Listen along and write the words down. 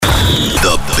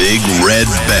Big Red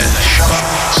Bench.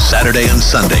 Saturday and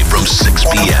Sunday from 6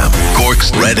 p.m.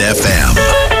 Cork's Red FM.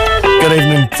 Good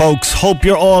evening, folks. Hope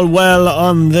you're all well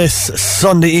on this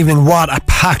Sunday evening. What a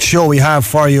packed show we have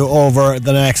for you over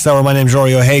the next hour. My name's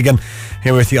Rory O'Hagan,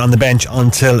 here with you on the bench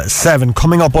until 7.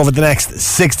 Coming up over the next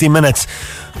 60 minutes,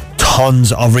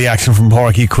 tons of reaction from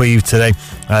Pairc today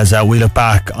as we look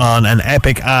back on an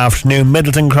epic afternoon.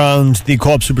 Midleton crowned the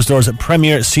Co-Op Superstores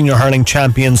Premier Senior Hurling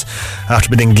Champions after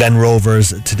beating Glen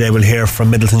Rovers. Today we'll hear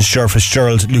from Midleton's Ger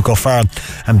Fitzgerald, Luke O'Farrell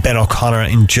and Ben O'Connor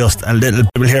in just a little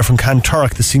bit. We'll hear from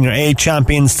Kanturk, the Senior A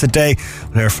Champions today.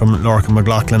 We'll hear from Lorcan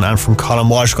McLaughlin and from Colin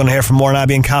Walsh. We're going to hear from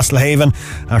Mourneabbey and Castlehaven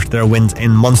after their wins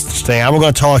in Munster today. And we're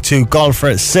going to talk to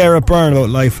golfer Sara Byrne about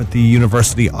life at the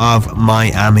University of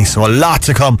Miami. So a lot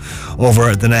to come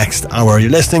over the next hour.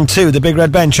 You're listening to the Big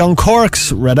Red Bench on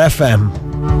Cork's Red FM.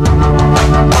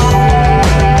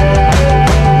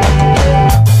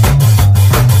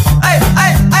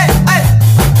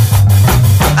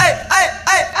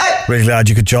 Really glad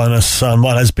you could join us on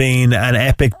what has been an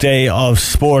epic day of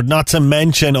sport, not to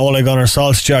mention Ole Gunnar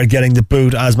Solskjaer getting the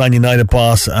boot as Man United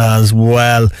boss as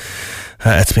well.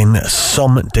 It's been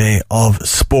some day of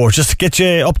sport. Just to get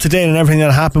you up to date on everything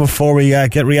that happened before we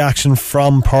get reaction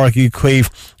from Pairc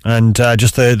and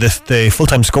just the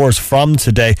full-time scores from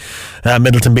today.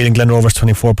 Midleton beating Glen Rovers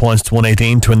 24 points to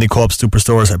 118 to win the Co-Op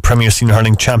Superstores Premier Senior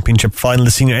Hurling Championship final. The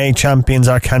Senior A champions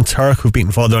are Kanturk, who've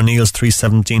beaten Father O'Neill's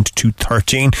 317 to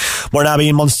 213. Mourneabbey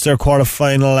in Munster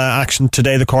quarter-final action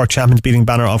today. The Cork champions beating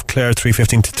Banner of Clare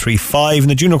 315 to 35. In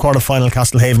the junior quarter-final,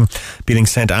 Castlehaven beating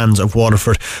St Anne's of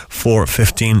Waterford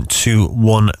 415 to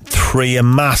 1-3. A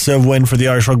massive win for the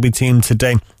Irish rugby team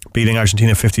today, beating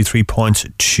Argentina 53 points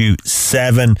to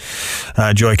 7.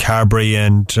 Joy Carberry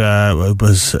and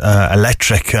was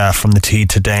electric from the tee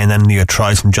today, and then you had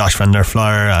tries from Josh van der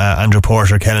Flyer, Andrew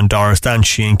Porter, Kellen Doris, Dan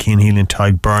Sheehan, Cian Healy and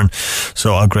Tadhg Byrne.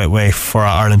 So a great way for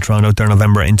Ireland to round out their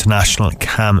November international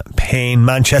campaign.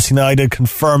 Manchester United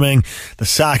confirming the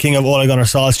sacking of Ole Gunnar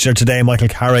Solskjaer today. Michael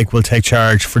Carrick will take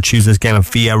charge for Tuesday's game at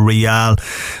Villarreal.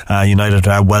 United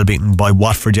are well beaten by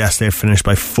Watford yesterday, finished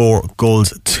by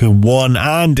 4-1.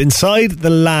 And inside the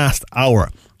last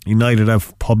hour, United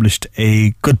have published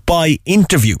a goodbye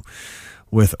interview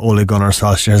with Ole Gunnar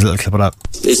Solskjaer. Here's a little clip of that.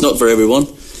 It's not for everyone,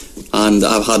 and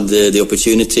I've had the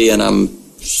opportunity, and I'm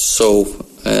so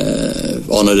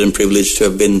honoured and privileged to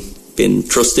have been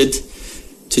trusted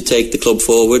to take the club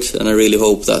forward, and I really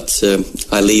hope that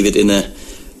I leave it in a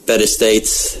better state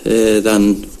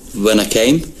than when I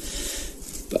came.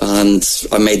 And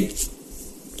I made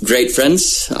great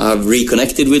friends. I've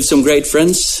reconnected with some great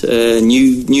friends,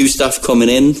 new staff coming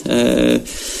in.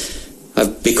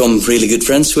 I've become really good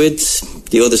friends with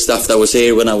the other staff that was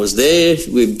here when I was there.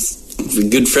 We're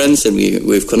good friends, and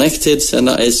we've connected, and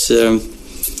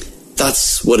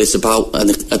that's what it's about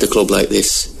at a club like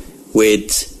this,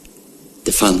 with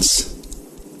the fans,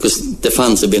 because the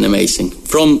fans have been amazing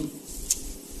from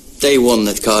day one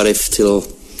at Cardiff till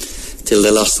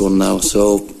the last one now.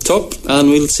 So top, and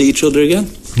we'll see each other again.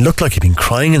 You looked like you've been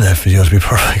crying in that video, to be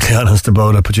perfectly honest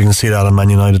about it, but you can see that on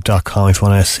manunited.com if you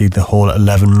want to see the whole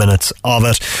 11 minutes of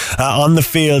it. On the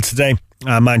field today,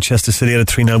 Manchester City had a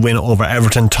 3-0 win over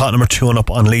Everton. Tottenham are 2-1 up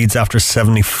on Leeds after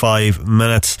 75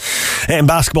 minutes. In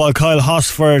basketball, Kyle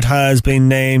Hosford has been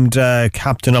named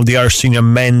captain of the Irish senior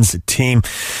men's team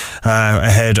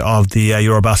ahead of the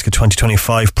Eurobasket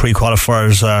 2025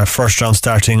 pre-qualifiers, first round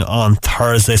starting on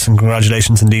Thursday. Some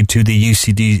congratulations indeed to the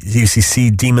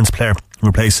UCC Demons player who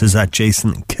replaces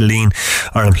Jason Killeen.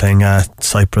 Ireland playing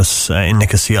Cyprus in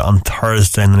Nicosia on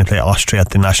Thursday, and then they play Austria at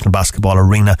the National Basketball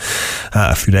Arena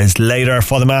a few days later.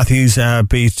 Father Matthews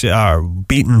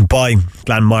beaten by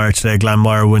Glanmire today.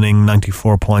 Glanmire winning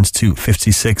 94 points to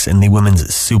 56 in the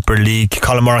Women's Super League.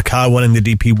 Colin Morikawa winning the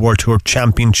DP World Tour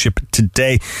Championship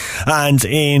today. And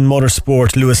in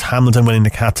motorsport, Lewis Hamilton winning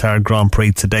the Qatar Grand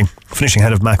Prix today, finishing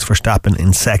ahead of Max Verstappen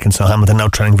in second. So Hamilton now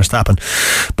trailing Verstappen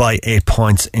by 8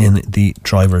 points in the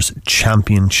Drivers'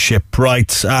 Championship. Right,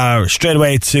 straight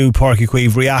away to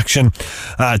Pairc reaction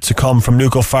to come from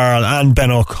Luke O'Farrell and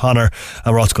Ben O'Connor,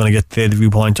 and we're also going to get the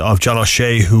viewpoint of John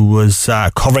O'Shea, who was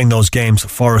covering those games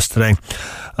for us today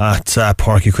at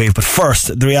Pairc. But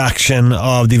first, the reaction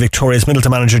of the victorious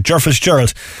Midleton manager Ger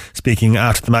Fitzgerald, speaking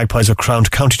after the Magpies were crowned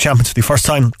county champions for the first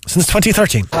time since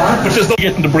 2013. But just not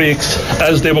getting the breaks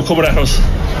as they were coming at us,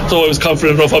 so I was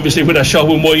confident enough. Obviously with that shot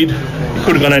went wide, it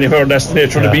could have gone anywhere, that's the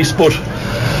nature of the beast, but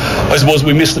I suppose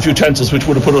we missed a few chances which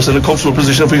would have put us in a comfortable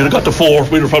position. If we would have got to 4, we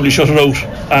would have probably shut it out,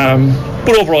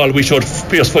 but overall we showed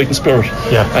fierce fighting spirit,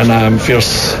 and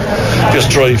fierce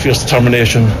drive, fierce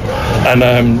determination,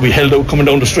 and we held out coming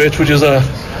down the stretch, which is a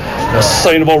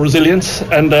sign of our resilience,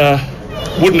 and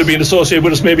wouldn't have been associated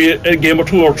with us maybe a game or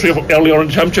 2 or 3 earlier in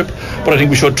the championship, but I think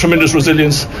we showed tremendous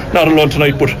resilience, not alone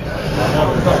tonight, but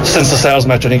since the Stars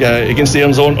match, I think against the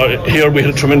end zone here we had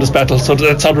a tremendous battle, so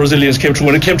that's how the resilience came through.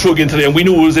 When it came through again today, and we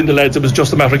knew it was in the lads, it was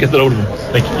just a matter of getting it out of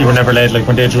them. Like, you were never led, like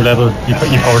when they drew level, you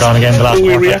powered on again the last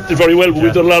quarter. We reacted very well, but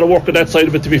we've done a lot of work on that side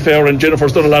of it, to be fair, and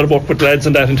Jennifer's done a lot of work with the lads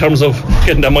and that in terms of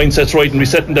getting their mindsets right and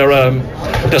resetting their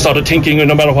sort of thinking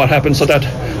no matter what happens, so that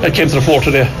came to the fore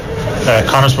today.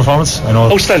 Connor's performance, I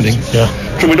know. Outstanding.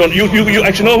 Yeah. So we don't. You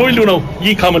actually know what we'll do now.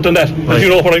 Ye comment on that, right. You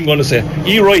know what I'm going to say.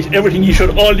 Ye write everything you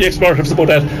should, all the expletives about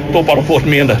that. Don't bother quoting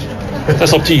me on that.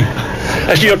 That's up to you.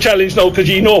 That's your challenge now, because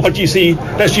you know what you see.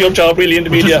 That's your job really in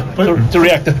the media to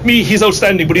react. Me, he's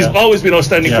outstanding, but he's always been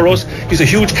outstanding for us. He's a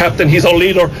huge captain. He's our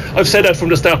leader. I've said that from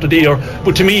the start of the year.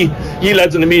 But to me, you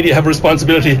lads in the media have a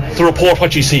responsibility to report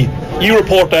what you see. You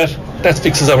report that. That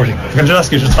fixes everything. I'm going to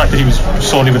ask you just the fact that he was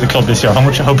solely with the club this year.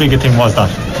 How big a thing was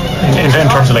that? In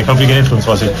terms of like how big an influence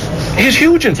was he? He's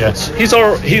huge influence.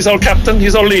 Yeah. He's our captain.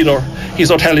 He's our leader.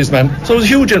 He's our talisman. So it's a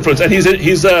huge influence, and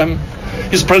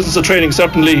his presence of training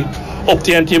certainly upped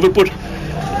the ante of it. But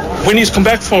when he's come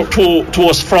back to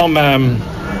us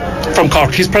from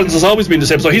Cork, his presence has always been the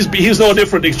same, so he's no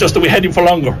different. It's just that we had him for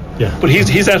longer. Yeah. But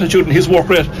his attitude and his work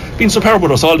rate been superb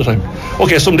with us all the time.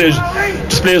 Okay, some days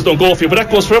displays don't go for you, but that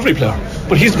goes for every player.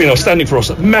 But he's been outstanding for us,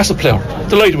 a massive player.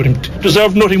 Delighted with him.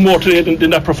 Deserved nothing more today than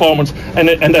that performance and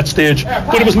that stage.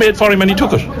 But it was made for him and he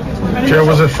took it. Ger,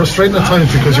 was it frustrating at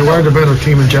times because you were the better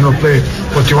team in general play,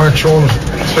 but you weren't shown it,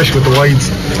 especially with the wides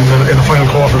in the final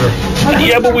quarter there?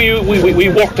 Yeah, but we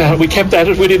worked at it, we kept at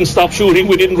it, we didn't stop shooting,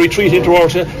 we didn't retreat into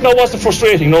ours. No, it wasn't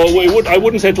frustrating. No, I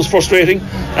wouldn't say it was frustrating.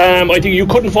 I think you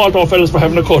couldn't fault our fellas for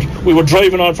having a cut. We were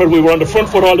driving on for it, we were on the front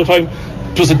foot all the time.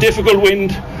 It was a difficult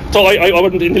wind, so I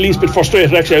wasn't in the least bit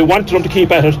frustrated. Actually, I wanted them to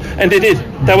keep at it, and they did.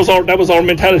 That was our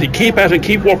mentality. Keep at it,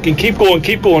 keep working, keep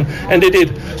going, and they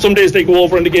did. Some days they go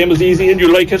over and the game is easy and you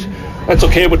like it. That's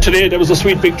okay, but today there was a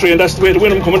sweet victory, and that's the way to win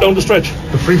them coming down the stretch.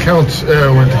 The free count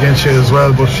went against you as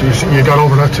well, but you got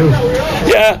over that too.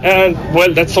 Yeah, and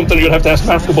well, that's something you'd have to ask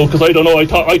Mark about, because I don't know. I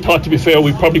thought to be fair,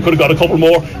 we probably could have got a couple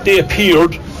more. They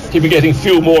appeared to be getting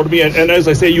few more to me, and as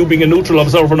I say, you being a neutral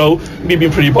observer now, me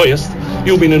being pretty biased,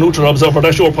 you being a neutral observer,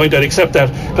 that's your point. I'd accept that,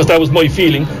 because that was my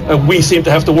feeling. We seem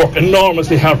to have to work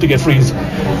enormously hard to get frees.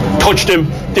 Touched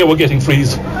them, they were getting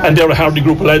frees, and they're a hardy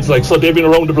group of lads, like, so they've been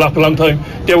around the block a long time.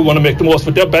 They were going to make the most,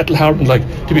 but they're battle hardened. Like,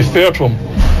 to be fair to them,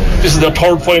 this is their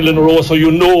third final in a row, so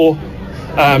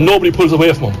nobody pulls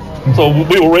away from them. So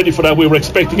we were ready for that. We were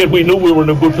expecting it. We knew we were in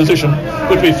a good position.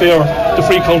 But to be fair, the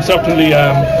free count certainly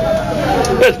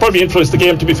that's probably influenced the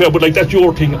game, to be fair. But like, that's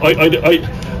your thing.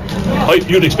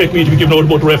 You'd expect me to be giving out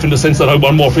about the ref in the sense that I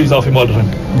want more frees off him all the time.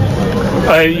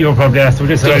 You were probably asked about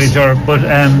this already, Ger, but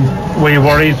were you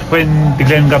worried when the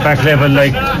Glen got back level,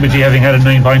 like with you having had a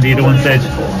 9-point lead at one stage?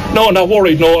 No, not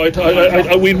worried. No,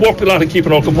 we'd worked a lot on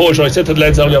keeping our composure. I said to the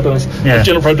lads earlier,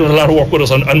 Jennifer had done a lot of work with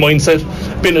us on mindset.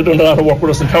 Ben had done a lot of work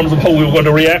with us in terms of how we were going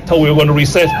to react, how we were going to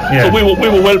reset. Yeah. So we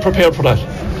were well prepared for that.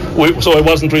 So I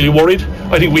wasn't really worried.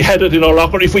 I think we had it in our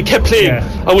locker. If we kept playing,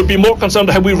 I would be more concerned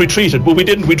how we retreated, but we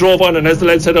didn't. We drove on, and as the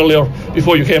lad said earlier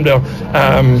before you came there,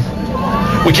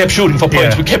 we kept shooting for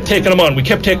points. We kept taking them on, and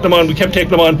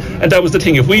that was the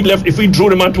thing. If we drew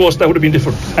them onto us, that would have been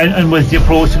different. And was the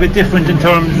approach a bit different in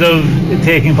terms of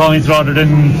taking points rather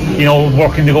than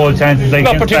working the goal chances? Like,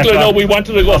 not particularly. No, we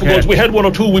wanted to go for goals. We had one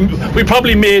or two. We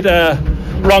probably made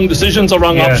wrong decisions or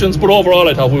wrong options, but overall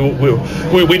I thought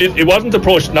we did. It wasn't the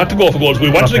approach not to go for goals. We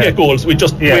wanted to get goals. We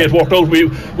just the way it worked out.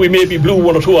 We maybe blew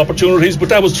one or two opportunities, but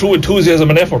that was through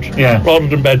enthusiasm and effort rather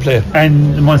than bad play.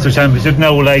 And the Munster Championship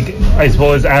now, like, I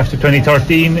suppose after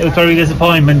 2013 it was a real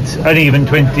disappointment, and even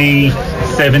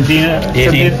 2017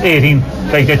 18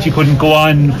 like that you couldn't go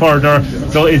on further.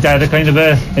 So is that a kind of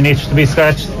an itch to be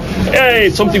scratched?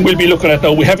 It's something we'll be looking at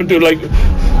now. We haven't done like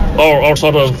our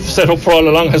sort of setup for all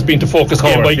along has been to focus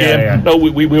game by game. No,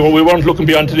 we weren't looking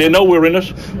beyond today. Now we're in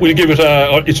it. We'll give it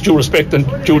its due respect and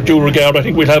due regard. I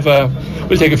think we'll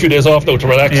take a few days off now to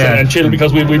relax and chill,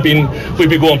 because we've been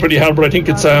going pretty hard. But I think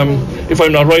it's if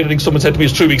I'm not right, I think someone said to me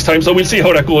it's 3 weeks time. So we'll see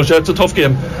how that goes. It's a tough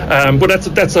game, but it's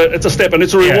a step, and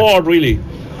it's a reward really.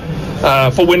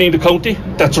 For winning the county,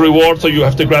 that's a reward, so you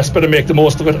have to grasp it and make the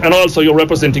most of it. And also you're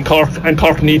representing Cork, and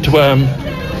Cork need to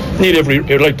need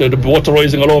like the water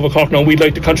rising all over Cork now, and we'd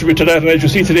like to contribute to that. And as you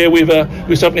see today, we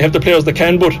certainly have the players that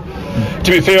can, but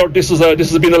to be fair, this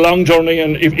has been a long journey,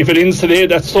 and if it ends today,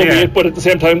 that's so be it. But at the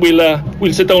same time,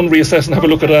 we'll sit down, reassess, and have a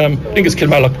look at. I think it's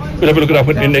Kilmallock. We'll have a look at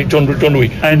that in during the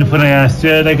week. And when I asked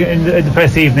you, like in the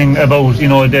press evening, about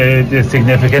the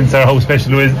significance or how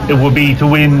special it would be to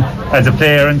win as a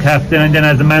player and captain, and then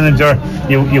as a manager,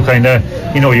 you kind of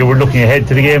you were looking ahead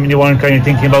to the game and you weren't kind of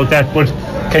thinking about that, but.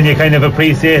 Can you kind of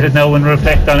appreciate it now and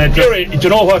reflect on it? Jerry, do you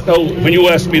know what now, when you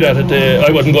asked me that,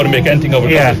 I wasn't going to make anything of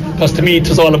it. Because to me it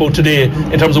was all about today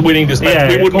in terms of winning this match.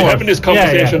 We wouldn't be having this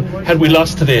conversation had we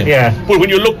lost today. But when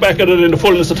you look back at it in the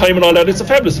fullness of time and all that, it's a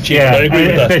fabulous achievement. I agree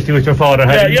with that. Especially with your father.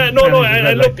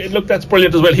 And look, that's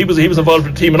brilliant as well. He was involved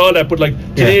with the team and all that, but like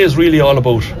today is really all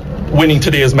about winning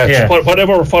today's match.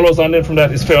 Whatever follows on then from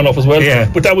that is fair enough as well.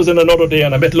 But that was in another day,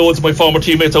 and I met loads of my former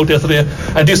teammates out there today,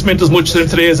 and this meant as much to them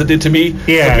today as it did to me. It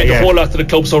meant a whole lot to the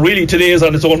club. So really today is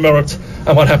on its own merits,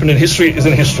 and what happened in history is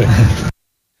in history.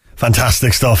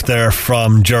 Fantastic stuff there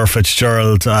from Ger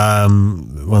Fitzgerald,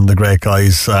 one of the great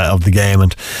guys of the game,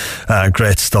 and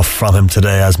great stuff from him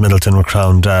today as Midleton were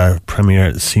crowned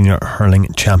Premier Senior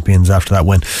Hurling Champions after that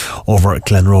win over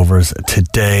Glen Rovers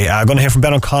today. Going to hear from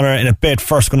Ben O'Connor in a bit.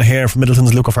 First, going to hear from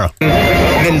Midleton's Luke O'Farrell.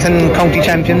 Midleton County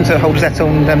Champions, how does that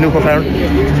sound, Luke O'Farrell?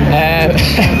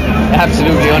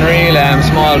 Absolutely unreal.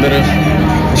 Small bit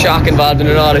of shock involved in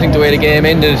it all. I think the way the game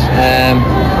ended,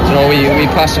 we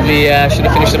possibly should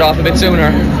have finished it off a bit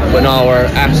sooner, but no, we're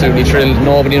absolutely thrilled.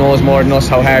 Nobody knows more than us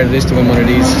how hard it is to win one of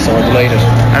these, so we're delighted.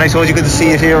 And I suppose you get to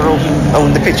see it here out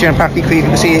in the pitch here in Pairc. You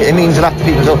can see it means a lot to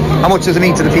people. So how much does it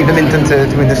mean to the people of Midleton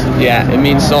to win this? Yeah, it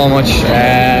means so much.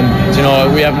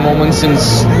 We haven't won one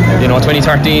since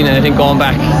 2013, and I think going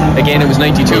back again it was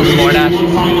 92 before that.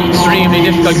 Extremely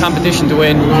difficult competition to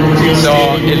win, so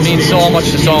it means so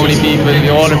much to so many people. The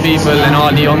older people and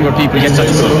all the younger people get such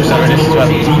a good boost out of this as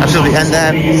well. Absolutely.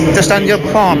 And just on your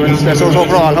performance, I suppose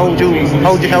overall, how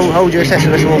would you assess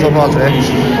it overall today?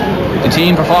 The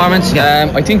team performance,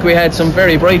 I think we had some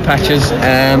very bright patches,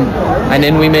 and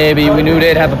then we knew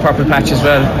they'd have a purple patch as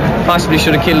well. Possibly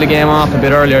should have killed the game off a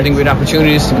bit earlier. I think we had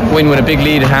opportunities to win with a big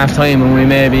lead at half time, and we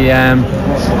maybe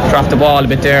dropped the ball a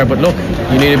bit there, but look,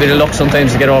 you need a bit of luck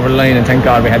sometimes to get over the line, and thank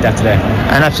God we had that today.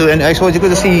 And absolutely, and I suppose you're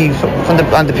good to see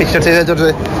on the pitch today,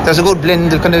 there's a good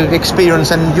blend of kind of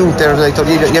experience and youth there. Like,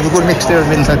 you have a good mix there at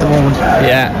Midleton at the moment.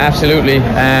 Yeah, absolutely.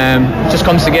 Just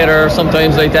comes together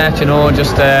sometimes like that,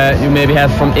 just you maybe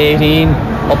have from 18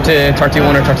 up to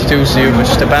 31 or 32, so you've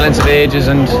just a balance of ages,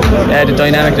 and the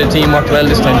dynamic of the team worked well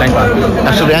this time, thank God.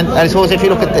 Absolutely. And I suppose if you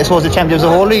look at the champions as a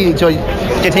whole, do you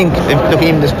think,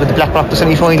 looking at the Blackrock, the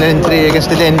semi-final and today against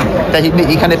the Den, that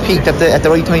he kind of peaked at the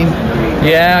right time?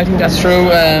 Yeah, I think that's true.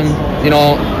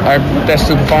 Our best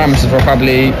two performances were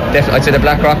probably, I'd say the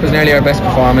Blackrock was nearly our best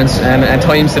performance, and at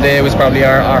times today was probably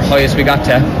our highest we got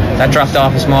to. That dropped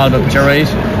off a small bit, but you're right.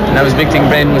 And that was a big thing.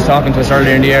 Brendan was talking to us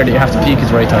earlier in the year that you have to peak at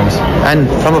the right times. And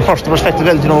from a personal perspective,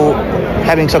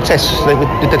 having success like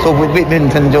with the club with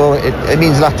Midleton, it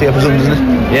means a lot to you, I presume, doesn't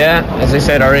it? Yeah, as I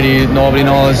said already, nobody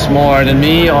knows more than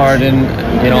me or than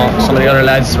some of the other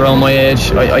lads around my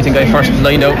age. I think I first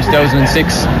lined out in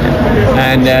 2006,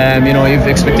 and you have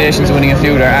expectations of winning a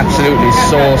few. They're absolutely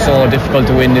so difficult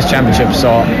to win this championship,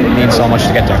 so it means so much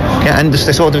to get there. Yeah, and just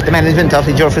the management of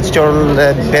Ger Fitzgerald,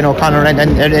 Ben O'Connor,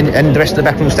 and the rest of the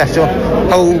backroom staff,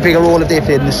 how big a role have they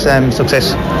played in this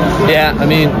success? Yeah,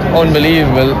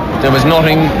 unbelievable. There was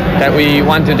nothing that we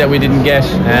wanted that we didn't get.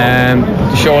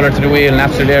 The shoulder to the wheel and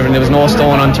absolutely everything. There was no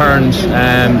stone unturned.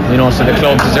 So the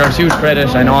club deserves huge credit,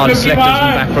 and all the selectors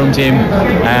and the backroom team.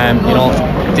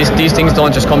 These things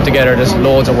don't just come together. There's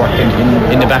loads of work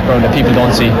in the background that people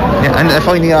don't see. Yeah, and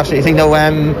finally, after you think now,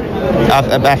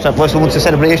 after Munster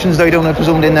celebrations, they're doing, I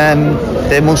presume, in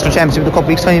the Munster Championship in a couple of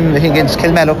weeks' time, I think, against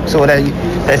Kilmallow. So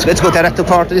it's good that took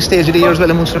part of this stage of the year as well,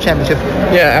 in Munster Championship.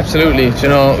 Yeah, absolutely.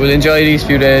 We'll enjoy these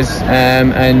few days,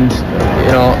 and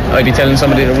I'd be telling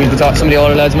somebody that some of the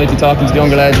older lads might be talking to the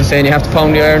younger lads and saying you have to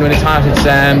pound the iron when it's hot. It's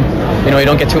you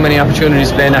don't get too many opportunities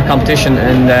to play in that competition,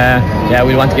 and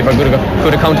we want to give a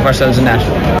good account of ourselves in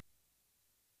that.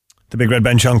 The big red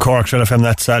bench on Cork Trail FM.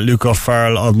 That's Luke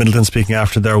O'Farrell of Midleton speaking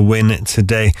after their win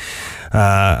today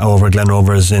over Glen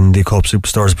Rovers in the Co-Op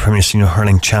Superstores Premier Senior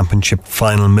Hurling Championship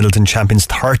final. Midleton champions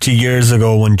 30 years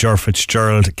ago when Ger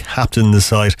Fitzgerald captained the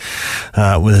side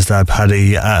with his dad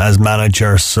Paddy as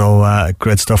manager. So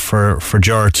great stuff for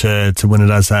Ger to win it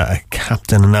as a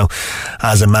captain, and now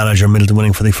as a manager. Midleton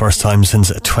winning for the first time since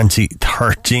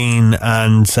 2013,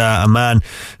 and a man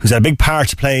who's had a big part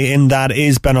to play in that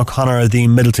is Ben O'Connor, the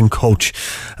Midleton coach,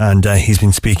 and he's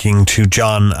been speaking to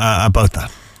John about that.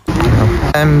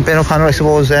 Ben O'Connor, I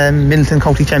suppose, Midleton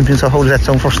County Champions, so how does that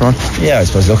sound first of all? Yeah, I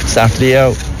suppose, look, it's after the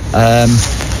year.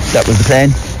 that was the plan.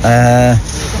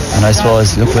 And I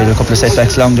suppose, look, we had a couple of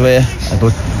setbacks along the way,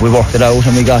 but we worked it out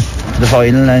and we got to the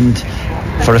final, and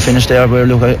for a finish there, we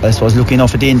were I suppose lucky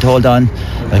enough at the end to hold on,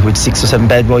 like with 6 or 7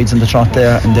 bad wides on the trot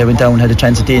there, and they went down, had a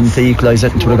chance at the end to equalise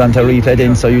it, and would have gone to a replay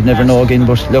then, so you'd never know again.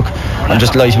 But look, I'm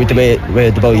just delighted with the way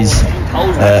the boys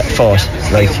fought.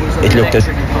 Like, it looked at,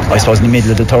 I suppose in the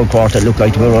middle of the third quarter, it looked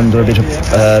like we were under a bit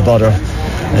of bother.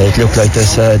 It looked like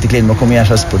the Glen were coming at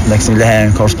us, but next thing Lehane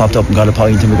of course popped up and got a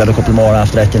point, and we got a couple more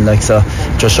after that then, like, so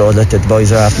just showed that the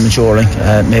boys are after maturing.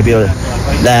 Maybe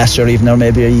last year even, or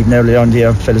maybe even earlier on the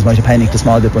year, fellas might have panicked a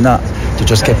small bit, but not. They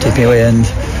just kept tipping away, and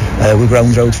we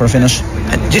ground out for a finish.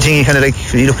 Do you think you kind of, like,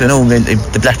 when you look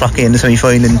at the Blackrock game, the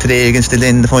semi-final, and today against the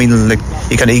Glen, the final, like,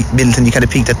 you kind of Midleton, you kind of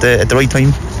peaked at the right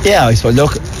time? Yeah, I suppose,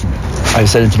 look, I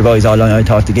was saying to the boys all along, I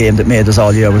thought the game that made us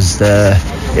all year was the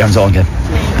Aaron's own game.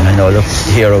 And I know, look,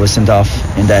 the hero was sent off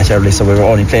in that early, so we were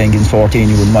only playing against 14.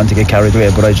 You wouldn't want to get carried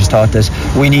away, but I just thought that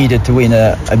we needed to win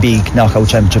a big knockout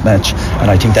championship match,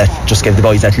 and I think that just gave the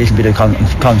boys that little bit of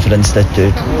confidence that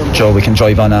Joe, we can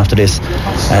drive on after this.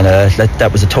 And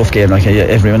that was a tough game. Like,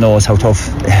 everyone knows how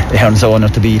tough Aaron's own are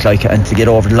to beat, like, and to get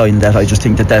over the line. That I just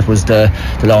think that was the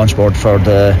launch board for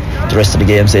the rest of the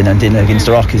games in. And then against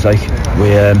the Rockies, like,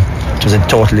 it was a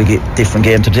totally different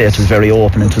game today. It was very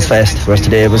open and it was fast, whereas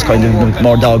today it was kind of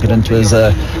more dogged and it was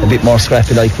a bit more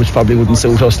scrappy, like, which probably wouldn't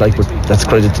suit us, like, but that's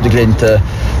credit to the Glen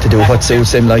to do what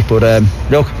suits him, like. But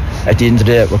look, at the end of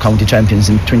the day, we're county champions.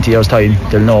 In 20 years time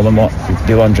they'll know and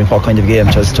be wondering what kind of game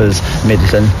it was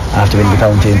Midleton after winning the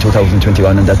county in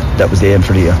 2021, and that was the aim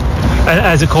for the year. And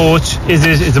as a coach, is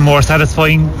it more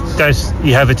satisfying that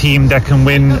you have a team that can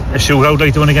win a shootout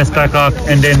like the one against Blackrock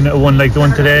and then a one like the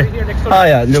one today? Oh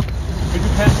yeah, look,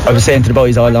 I was saying to the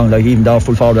boys all along, like, even though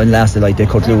full forward line lasted, like, they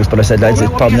cut loose, but I said, lads, it's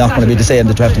probably not going to be the same,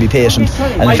 that you have to be patient.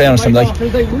 And in fairness, I'm like,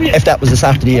 if that was the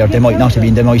start of the year, they might not have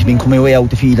been. They might have been coming way out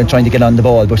the field and trying to get on the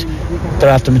ball, but they're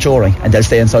after maturing and they'll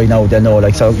stay inside now. They'll know,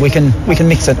 like, so we can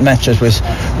mix it and match it with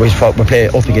what we're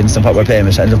playing up against and what we're playing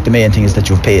with. And look, the main thing is that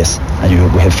you have pace,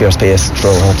 and we have fierce pace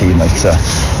throughout our team, like, so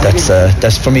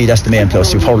that's for me, that's the main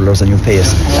plus. You have hurlers and you have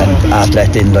pace, and after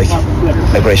that then, like,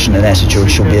 aggression and attitude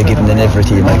should be a given in every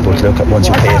team, like, but look, once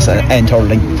you pace and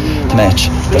hurling to match,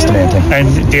 that's the main thing.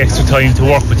 And the extra time to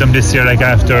work with them this year, like,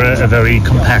 after a very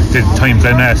compacted time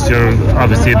plan last year,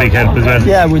 obviously a big help as well.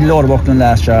 Yeah, we had a lot of work done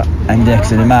last year, and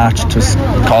next in March it was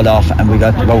called off, and we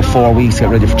got about 4 weeks to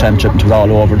get ready for championship, and it was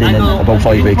all over then in about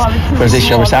 5 weeks. Whereas this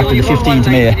year we started the 15th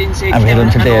of May and we had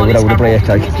until there without a break,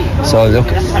 like, so look,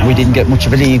 we didn't get much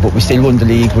of a league, but we still won the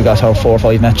league. We got our 4 or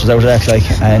 5 matches out of that, like,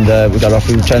 and we got our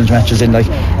few challenge matches in, like,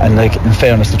 and, like, in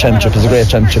fairness, the championship is a great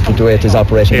championship with the way it is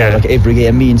operating. Yeah. Like, every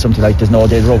game means something, like, there's no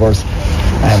dead rubbers,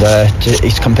 and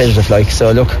it's competitive, like,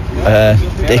 so look,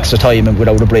 the extra time and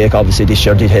without a break obviously this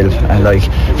year did help, and, like,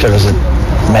 fellas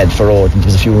mad for road, and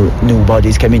there's a few new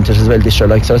bodies came into it as well this year,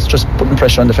 like, so it's just putting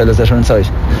pressure on the fellas that are inside.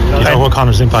 You know what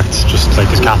Connor's impact, just like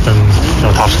his captain,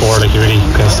 top scorer, like, he really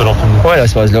kind of stood up and... Well, I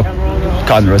suppose, look,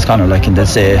 Connor is Connor, like, and they'll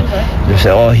say,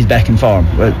 oh, he's back in form.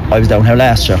 Well, I was down here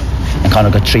last year and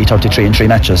Connor got 333 in 3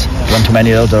 matches. There weren't too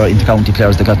many other inter-county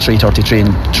players that got 333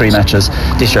 in 3 matches.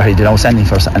 This year he did outstanding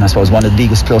for us, and I suppose one of the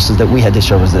biggest pluses that we had this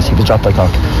year was that he was dropped by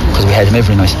Cork, because we had him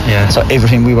every night. Yeah. So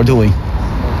everything we were doing,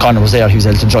 Connor was there. He was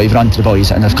able to drive it onto the boys,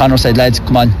 and if Connor said, lads,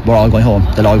 come on, we're all going home,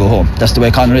 they'll all go home. That's the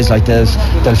way Connor is, like, they'll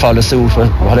follow suit for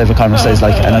whatever Connor says,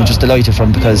 like, and I'm just delighted for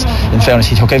him, because in fairness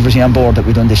he took everything on board that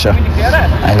we done this year,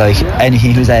 and, like,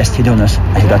 anything he was asked he done it,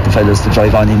 and he got the fellas to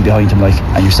drive on in behind him, like,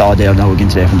 and you saw there now again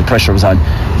today when the pressure was on,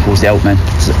 who was the outman,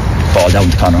 ball down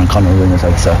to Connor and Connor win it,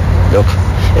 like, so look,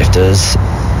 if there's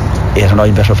 8 or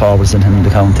 9 better forwards than him in the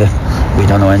county, we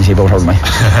don't know anything about hurling.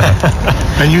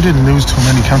 And you didn't lose too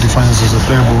many county finals as a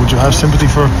player, but would you have sympathy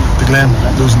for the Glen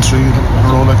losing 3 in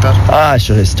a row like that?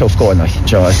 Sure, it's tough going, like,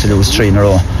 Joe, to lose 3 in a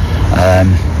row,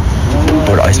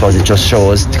 but I suppose it just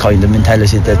shows the kind of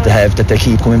mentality that they have, that they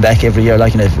keep coming back every year,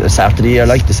 like, and at the start of the year,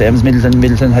 like, the same as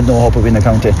Midleton had no hope of winning the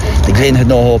county, the Glen had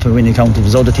no hope of winning the county. There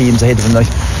was other teams ahead of them, like,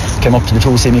 came up to the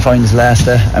 2 semi-finals last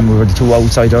day, and we were the 2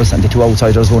 outsiders, and the 2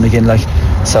 outsiders won again, like,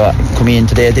 so coming in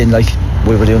today then, like,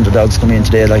 we were the underdogs coming in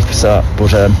today, like, so,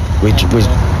 but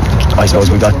I suppose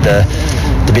we got the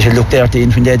bit of luck there at the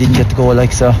end when they didn't get the goal,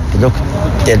 like, so, but look,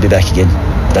 they'll be back again.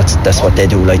 that's what they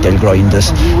do. Like, they'll grind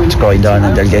on,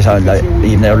 and they'll get on. Like,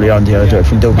 even earlier on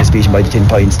from Douglas beating by the 10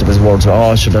 points, there was words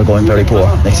of, sure, they're going very poor.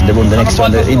 Next thing they won the next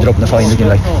one, they ended up in the final again.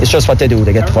 Like, it's just what they do.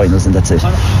 They get the finals, and that's it. A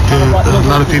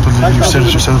lot of people, you've said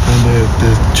it yourself, and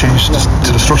the change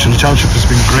to the structure of the championship has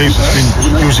been great. It's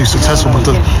been hugely successful, but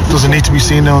does it need to be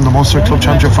seen now in the Munster Club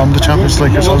Championship from the champions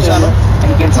like yourselves?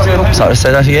 Sorry,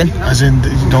 say that again. As in,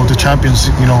 the champions,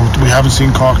 we haven't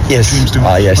seen Cork teams do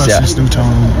since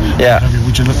Newtown. Yeah.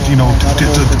 Would you, is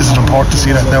it important to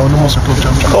see that now in the Munster Club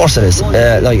Championship? Of course it is.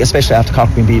 Like, especially after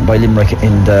Cork being beaten by Limerick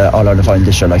in the All-Ireland final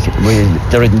this year. Like,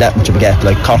 there isn't that much of a gap.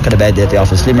 Like, Cork had a bad day at the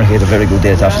office, Limerick had a very good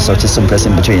day at the office, so it's just some place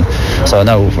in between. So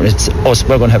now it's us.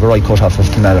 We're going to have a right cut off of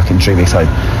Kanturk in 3 weeks' time,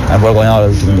 and we're going all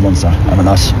out to win the Munster, and we're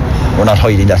not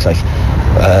hiding that. Like,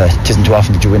 it isn't too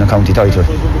often that you win a county title,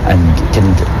 and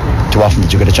too often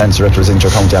that you get a chance to represent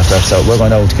your county after that. So we're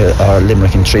going out to our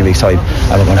Limerick in 3 weeks' time,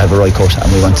 and we're going to have a right cut,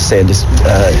 and we want to stay in this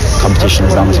competition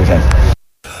as long as we can.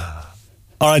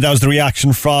 Alright, that was the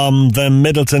reaction from the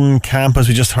Midleton campus.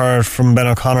 We just heard from Ben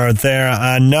O'Connor there,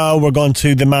 and now we're going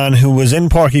to the man who was in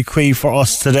Pairc for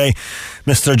us today,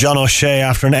 Mr. John O'Shea,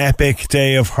 after an epic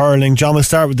day of hurling. John, we'll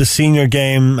start with the senior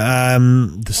game,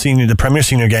 the Premier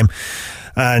Senior game,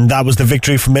 and that was the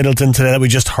victory for Midleton today that we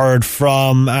just heard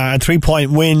from. A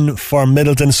 3-point win for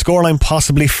Midleton. Scoreline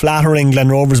possibly flattering Glen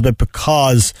Rovers a bit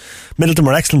because Midleton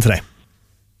were excellent today.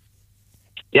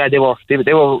 Yeah, they were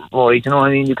worried.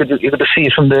 You could see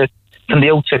it from the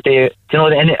outset.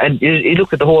 And you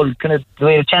look at the whole kind of the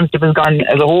way the championship has gone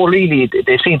as a whole. Really,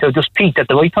 they seem to have just peaked at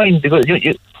the right time, because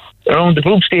you around the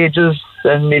group stages,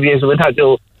 and maybe as it went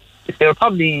out, if they were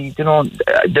probably,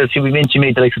 we mentioned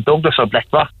maybe the likes of Douglas or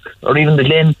Blackrock or even the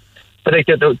Glen, but like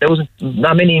there was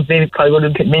not many. Maybe I would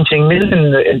have mentioning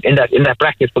Midleton in that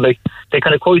bracket, but like they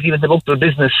kind of quietly went about their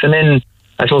business, and then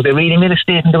I suppose they really made a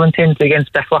statement of intent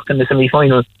against Blackrock in the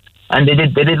semi-final, and they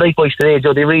did likewise today.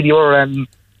 They really were on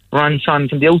from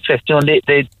the outset.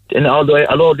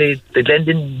 Although the Glen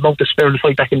didn't mount the spirit of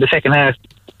fight back in the second half,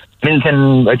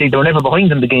 Midleton, I think they were never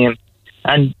behind in the game,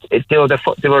 and they were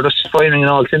just firing in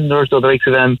all cylinders. The likes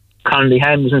of Connolly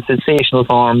Ham was in sensational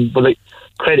form, but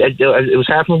it was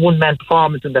half from a one-man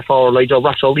performance in the forward. Like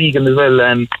Ross O'Regan as well,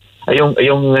 a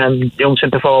young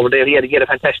centre forward there. He had to get a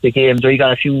fantastic game. So he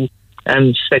got a few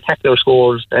spectacular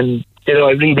scores, and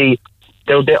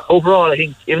overall, I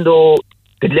think, even though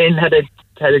the Glen had a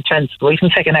chance right in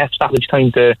the second half stoppage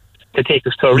time to take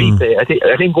us to a replay,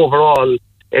 I think overall,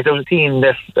 if there was a team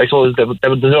that I suppose that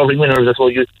were deserving winners, I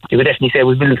suppose you could definitely say it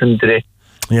was Midleton today.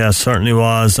 Yeah, certainly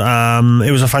was.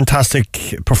 It was a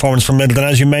fantastic performance from Midleton.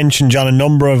 As you mentioned, John, a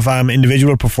number of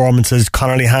individual performances.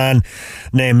 Connolly Han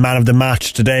named man of the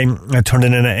match today. Turned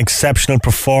in an exceptional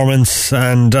performance,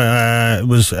 and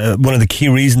was one of the key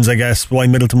reasons, I guess, why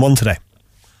Midleton won today.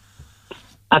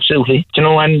 Absolutely.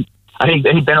 And I think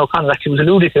Ben O'Connor actually was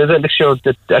alluded to this year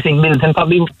that I think Midleton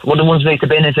probably were the ones to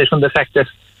benefit from the fact that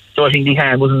Joyce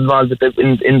Han was involved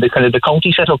in the kind of the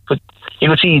county setup, but you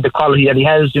could see the quality that he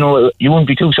has. You wouldn't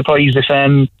be too surprised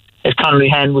if Connolly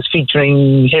Han was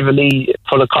featuring heavily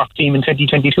for the Cork team in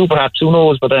 2022, perhaps. Who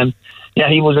knows? But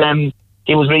he was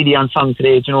really on song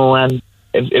today. He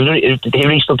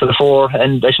reached up to the fore,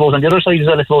 and I suppose on the other side as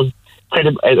well, I suppose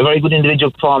a very good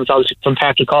individual performance also from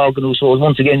Patrick Corgan, who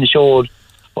once again showed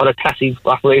what a classy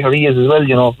operator he is as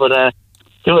well. But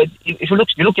if you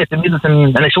look at the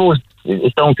Midleton, and I suppose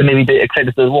it's down to maybe the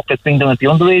credit the work that's been done at the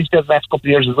underage the last couple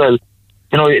of years as well.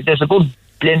 There's a good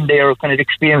blend there of kind of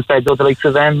experience that the likes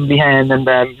of Lehan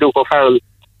and Luke O'Farrell.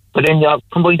 But then you have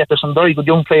combined that there's some very good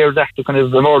young players after kind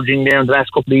of emerging there in the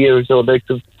last couple of years. So the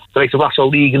likes of Ross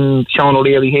O'Regan, Sean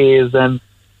O'Leary Hayes, and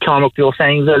Sean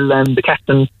O'Sangzel, and the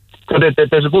captain. So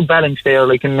there's a good balance there.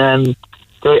 I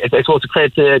suppose a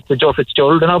credit to Ger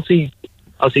Fitzgerald, and obviously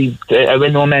a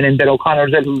well-known man in Ben O'Connor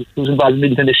as well, who's involved in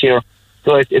Midleton this year.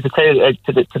 So it's a credit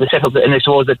to the setup, and I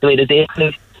suppose that the way that they kind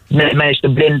of managed to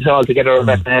blend it all together,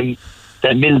 that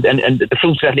Mild and the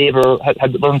fruits of that labour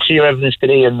had clear evidence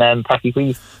today in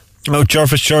Pairc. Ger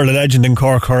Fitzgerald, a legend in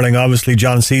Cork hurling, obviously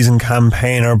John season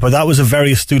campaigner, but that was a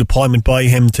very astute appointment by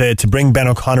him to bring Ben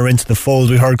O'Connor into the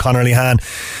fold. We heard Connolly Han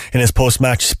in his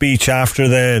post-match speech after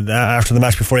the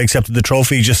match before he accepted the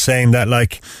trophy, just saying that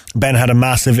Ben had a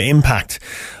massive impact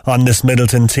on this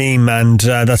Midleton team, and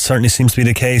that certainly seems to be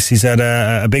the case. He's had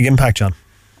a big impact, John.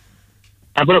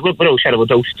 Without a shadow of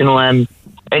a doubt,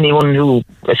 anyone who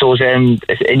I suppose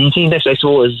any team that I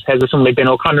suppose has someone like Ben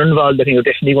O'Connor involved, I think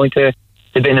they're definitely going to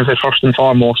benefit first and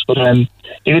foremost. But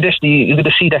you could see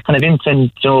that kind of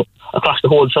influence, across the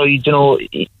whole side,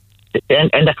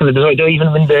 and that kind of desire.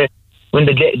 Even when the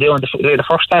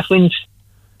first half wins,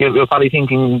 you're probably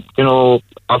thinking,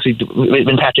 obviously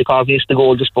when Patrick Cork missed the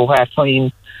goal just before half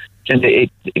time,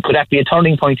 could that be a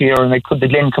turning point here, and could the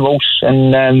Glen come out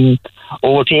and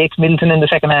overtake Midleton in the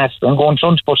second half and go in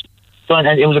front? But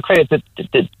and it was a credit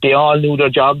that they all knew their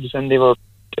jobs, and they were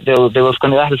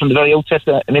kind of at it from the very outset,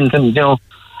 Midleton,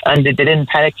 and they didn't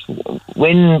panic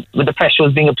when the pressure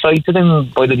was being applied to them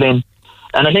by the Glen.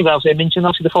 And I think I mentioned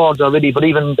the forwards already, but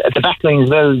even at the back line as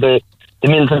well, the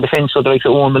Midleton defence, so the likes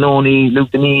of Owen Maloney, Luke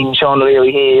Deneen, Sean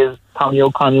O'Leary Hayes, Tommy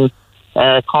O'Connell,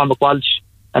 Cormac Walsh,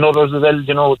 and others as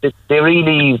well. They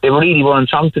really were on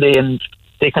song today, and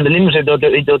they kind of limited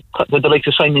the likes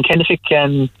of Simon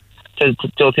Kennefick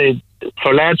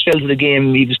for large spells of the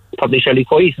game. He was probably fairly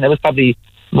quiet, and that was probably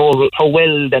more how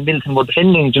well than Midleton were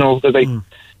defending.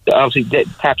 Obviously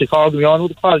Patrick Cork, we all know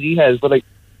the quality he has, but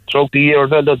throughout the year as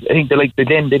well, I think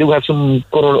they do have some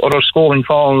other scoring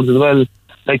forwards as well,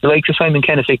 like the likes of Simon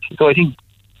Kennefick. So I think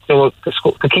to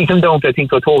keep them down to a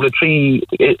total of 3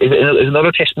 is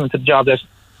another testament to the job that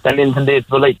Midleton did.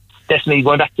 But definitely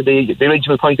going back to the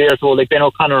original point there, so Ben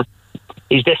O'Connor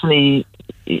is definitely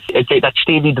that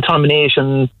steady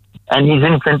determination and his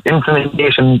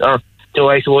implementation,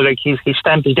 I suppose his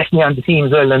stamp is definitely on the team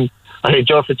as well. And I think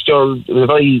Ger Fitzgerald was a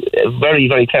very, very,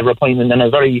 very clever appointment and a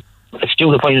very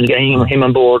astute appointment getting him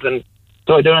on board. And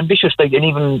so they're ambitious, and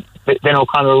even Ben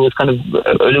O'Connor was kind of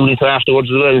alluding to afterwards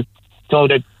as well. So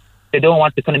that they don't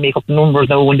want to kind of make up numbers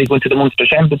now when they go into the Munster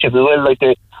Championship as well.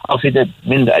 Obviously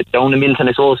down in Midleton,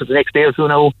 I suppose, the next day or two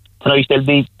now. Tonight there'll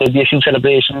be a few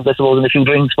celebrations, I suppose, and a few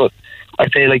drinks, but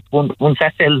I'd say once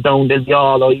that settles down, they'll be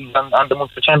all eyes on the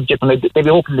Munster Championship, and they'll be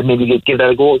hoping to maybe give that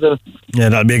a go as well. Yeah,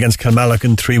 that'll be against Kilmallock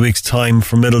in 3 weeks' time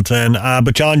for Midleton.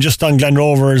 But John, just on Glen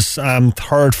Rovers,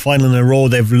 third final in a row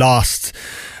they've lost.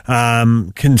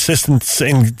 Consistency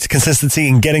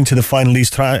in getting to the final these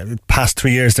past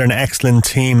 3 years. They're an excellent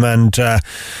team, and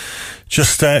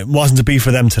just wasn't to be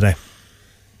for them today.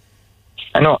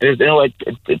 I know,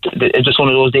 it's just one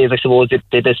of those days, I suppose. They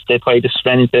probably just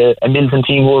ran into a Midleton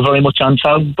team who were very much on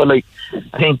top. But I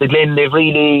think the Glen, they've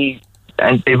really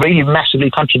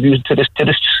massively contributed to this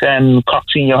Cork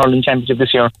Senior Hurling Championship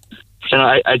this year. So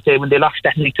I'd say when they lost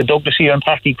that night to Douglas here in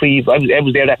Pairc, I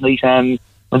was there that night, and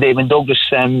when Douglas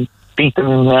beat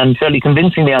them fairly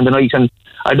convincingly on the night, and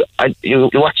you're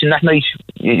watching that night,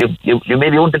 you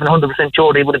maybe wouldn't have been 100%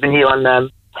 sure they would have been here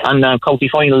on county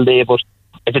final day, but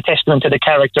it's a testament to the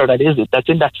character that's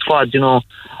in that squad.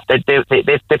 That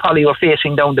they probably were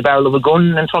facing down the barrel of a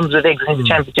gun in terms of exiting the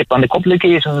championship on a couple of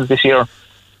occasions this year.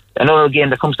 Another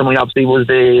game that comes to mind obviously was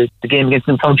the game against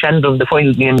Town Chandler, the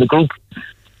final game in the group,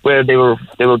 where they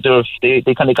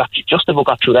kind of just about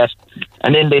got through that,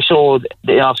 and then they showed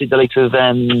obviously the likes of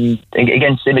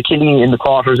against McKilly in the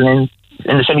quarters, and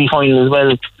in the semi-final as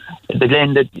well. The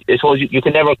Glen, that I suppose you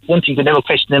can never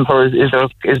question them for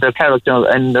is their character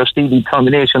and their steely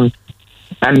determination,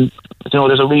 and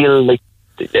there's a real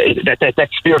that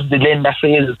spirit of the Glen that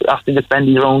phrase often gets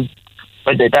bandied around,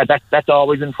 but that's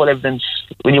always in full evidence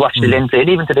when you watch the Glen play, and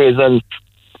even today as well.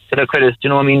 To their credit, they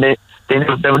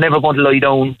were never going to lie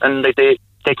down, and they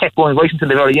kept going right until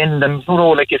the very end. And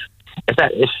if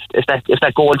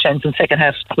that goal chance in second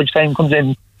half stoppage time comes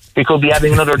in, we could be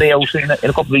having another day out in a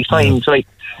couple of weeks' time. So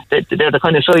they're the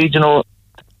kind of side, you'd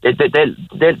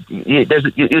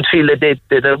feel that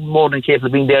they're more than capable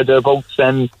of being thereabouts.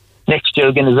 And next year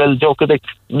again as well, Joker,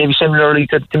 maybe similarly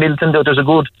to Midleton,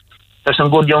 there's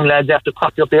some good young lads after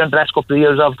Cocky up there in the last couple of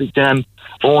years. Obviously,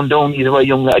 Owen Downey, he's a very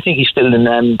young lad. I think he's still in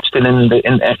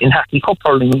Hackney Cup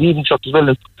hurling and leading truck as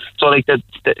well. So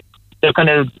they're kind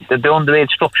of the underage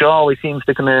structure always seems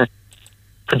to kind of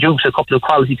produce a couple of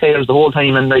quality players the whole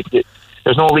time, and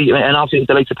there's no reason. And obviously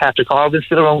the likes of Patrick Cork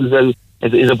still around as well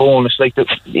is a bonus.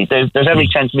 There's every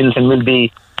chance Midleton will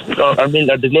be, or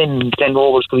the Glen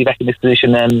Rovers could be back in this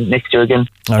position next year again.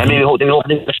 Okay. And maybe they hope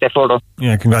to step further.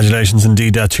 Yeah, congratulations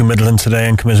indeed to Midleton today,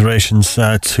 and commiserations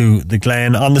to the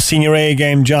Glen. On the Senior A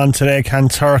game, John, today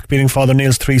Kanturk beating Father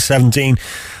Neil's 3-17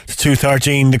 to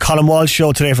 2-13. The Colin Walsh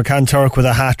show today for Kanturk with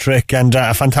a hat-trick, and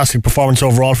a fantastic performance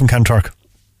overall from Kanturk.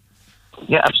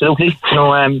 Yeah, absolutely.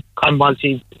 Colin Walsh,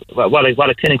 what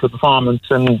a clinical performance,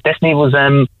 and definitely was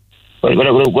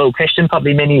well questioned,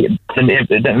 probably many for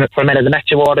men of the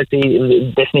match award. It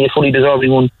was definitely a fully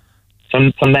deserving one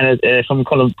from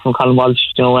Colin Walsh.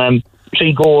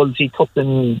 3 goals he took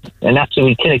in an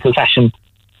absolutely clinical fashion,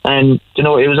 and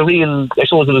it was a real, I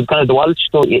suppose it was kind of the Walsh.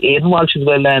 So Aidan Walsh as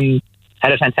well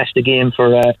had a fantastic game for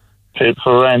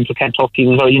Kanturk. He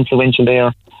was very influential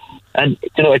there, and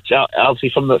it's obviously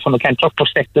from a Kanturk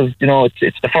perspective,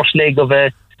 it's the first leg of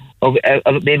a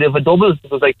maybe of a double,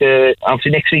 because like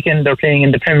obviously next weekend they're playing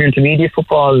in the Premier Intermediate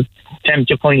Football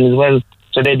Championship final as well,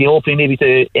 so they'd be hoping maybe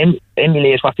to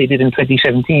emulate what they did in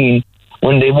 2017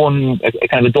 when they won a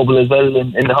kind of a double as well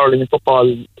in the hurling and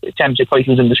football championship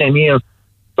titles in the same year.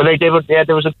 But like there was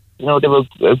a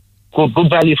good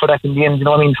value for that in the end. You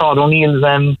know, I mean, Todd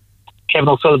O'Neill's Kevin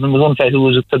O'Sullivan was one fellow who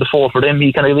was to the fore for them.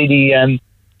 He kind of really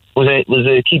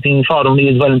was keeping Todd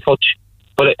O'Neill well in touch.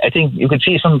 But I think you could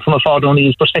see from a Todd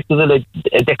O'Neill's perspective that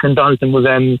Declan Donaldson was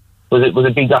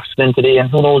a big loss for them today, and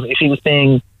who knows if he was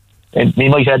playing, he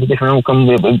might have had a different outcome.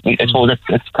 I suppose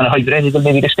it's kind of hypothetical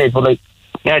maybe this stage, but like,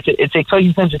 yeah, it's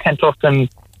exciting times at Kanturk, and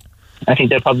I think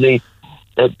they're probably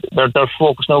their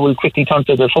focus now will quickly turn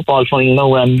to the football final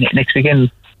now next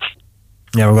weekend.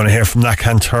 Yeah, we're going to hear from that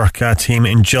Kanturk team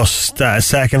in just a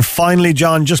second. Finally,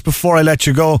 John, just before I let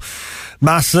you go,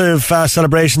 massive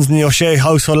celebrations in the O'Shea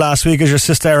household last week as your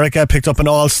sister Erica picked up an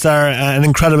All-Star, an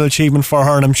incredible achievement for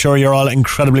her, and I'm sure you're all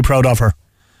incredibly proud of her.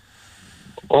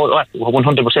 Oh,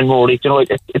 100% more. You know,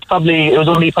 it was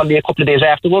only a couple of days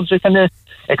afterwards. It kind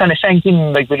of sank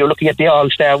in, like when you're looking at the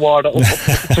All-Star award up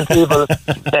the table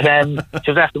that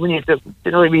she was after winning it.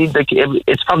 You know what I mean? Like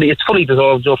it's fully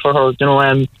deserved for her. You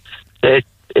know, the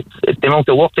amount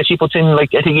of work that she puts in.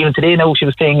 Like I think even today now she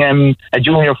was playing a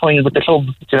junior final with the club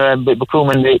with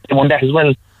Macroom, they won that as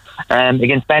well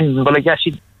against Bandon. But like yeah,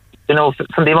 she, you know,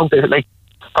 from the amount of like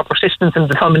her persistence and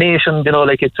determination, you know,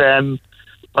 like it's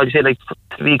I'd say like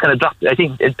to be kind of dropped. I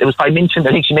think it was probably mentioned.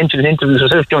 I think she mentioned in interviews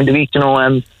herself during the week. You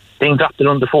know, being dropped at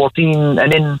under 14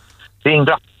 and then being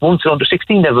dropped once at under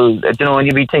 16 level. You know, and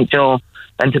you'd think, you know,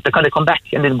 and to kind of come back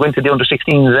and then go into the under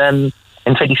 16s.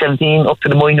 In 2017, up to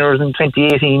the minors in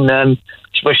 2018,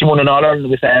 where she won an All-Ireland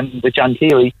with John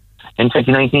Cleary in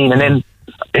 2019, and then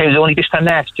it was only this time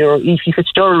last year Ger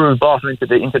Fitzgerald brought her into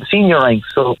the senior ranks.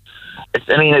 So,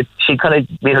 she kind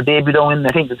of made her debut down in, I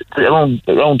think, around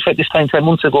this time 12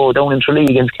 months ago down in Tralee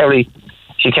against Kerry.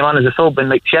 She came on as a sub, and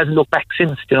like she hasn't looked back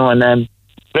since, you know. And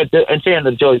saying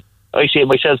that, Joy, I see it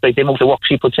myself, like the amount of work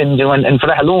she puts in, you know, and for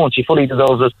that alone, she fully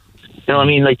deserves it. You know what I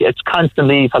mean? Like it's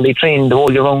constantly probably trained the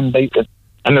whole year round. Like,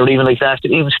 I remember even like last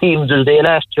year, even Stevens was there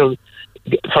last year.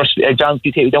 First, John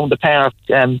would take me down the Pairc.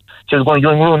 She was going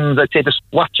doing runs. I'd say just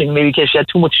watching, maybe in case she had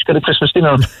too much to get a Christmas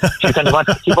dinner. She kind of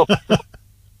wanted to keep up.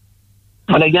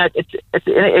 And like that,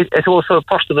 it's also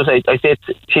personal. I say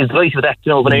she's delighted with that.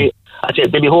 You know, but I say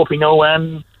they'll be hoping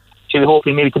now. She'll be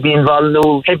hoping maybe to be involved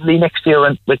now heavily next year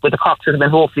and with the Cox, and then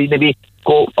hopefully maybe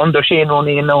go under Shane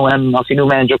Roney and now obviously new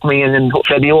manager coming in, and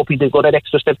hopefully I'll be hoping to go that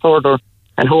extra step further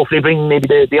and hopefully bring maybe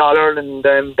the All-Ireland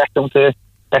back down to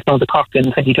Cork in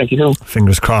 2022.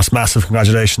 Fingers crossed. Massive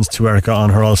congratulations to Erica on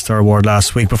her All-Star award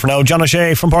last week. But for now, John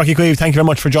O'Shea from Pairc, thank you very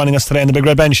much for joining us today on the Big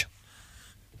Red Bench.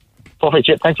 Perfect,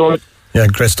 thanks Robert. Yeah,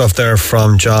 great stuff there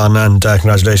from John, and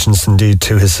congratulations indeed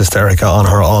to his sister Erica on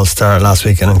her All-Star last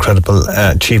week. An incredible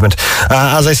achievement.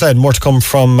 As I said, more to come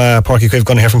from Pairc. We're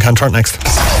going to hear from Kanturk next.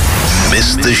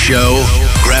 Missed the show?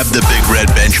 Grab the Big Red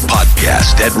Bench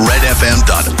podcast at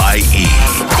redfm.ie.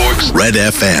 Cork's Red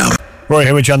FM. We're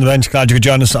here with you on the bench. Glad you could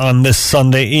join us on this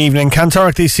Sunday evening.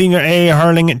 Kanturk, the Senior A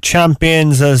hurling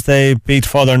champions, as they beat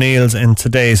Father O'Neill's in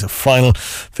today's final,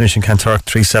 finishing Kanturk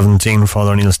 3-17,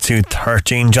 Father O'Neill's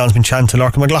 2-13. John's been chatting to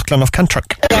Lorca McLaughlin of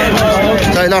Kanturk.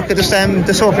 Sorry, Lorca, just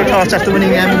over your thoughts after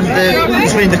winning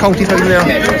the county title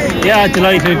there. Yeah,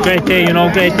 delighted. Great day,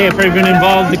 great day for everyone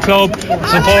involved, the club,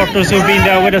 supporters who've been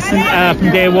there with us from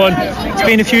day one. It's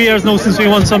been a few years now since we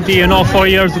won something, 4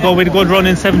 years ago. We had a good run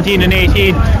in 17 and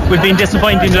 18. We've been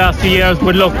disappointing the last few years,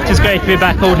 but look, it's great to be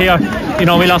back out here.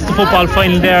 We lost the football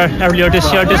final there earlier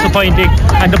this year, disappointing,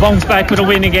 and the bounce back with a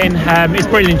win again is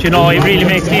brilliant. It really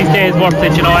makes these days worth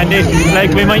it.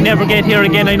 And we might never get here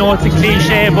again. I know it's a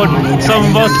cliche, but some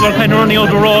of us were kind of running out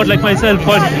the road, like myself.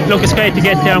 But look, it's great to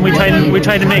get there, and we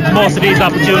try to make the most of these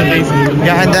opportunities.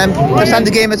 Yeah, and just on the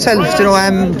game itself,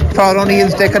 Father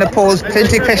O'Neill's, they kind of posed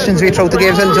plenty of questions throughout the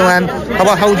game.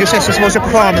 How would you assess your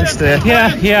performance today?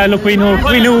 Yeah. Look, we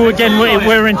knew again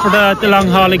we're in for the long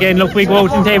haul again. Look, we go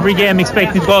out into every game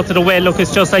expecting to go to the way. Look,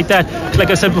 it's just like that. Like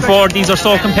I said before, these are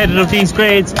so competitive, these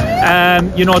grades.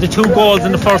 The 2 goals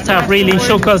in the first half really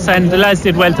shook us, and the lads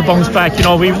did well to bounce back.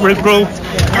 We regrouped,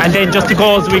 and then just the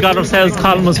goals we got ourselves.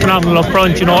 Colin was phenomenal up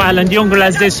front. Alan, the younger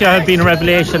lads this year have been a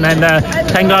revelation, and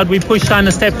thank God we pushed on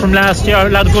a step from last year. A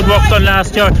lot of good work done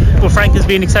last year, but Frank has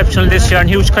been exceptional this year, and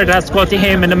huge credit has to go to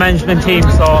him and the management team.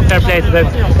 So fair play to them.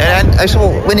 And I saw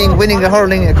winning the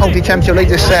hurling county championship like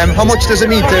this. How much does it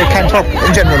mean to Kanturk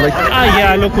in general?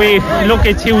 Look,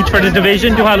 it's huge for the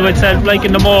division to Holloway itself. Like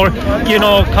in the more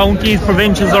counties,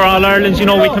 provincials or All Irelands, we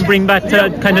can bring back to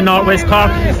kind of Northwest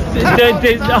Cork.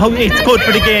 It's good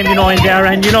good for the game, in there,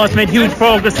 and it's made huge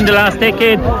progress in the last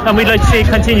decade, and we'd like to see it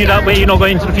continue that way,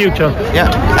 going into the future.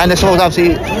 Yeah, and I suppose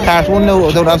obviously part one now,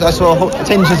 so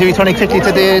attention to be turning quickly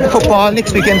to the football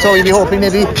next weekend, so you'll be hoping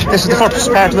maybe this is the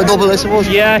first part of a double, I suppose.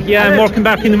 Yeah, I'm working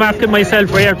back in the market myself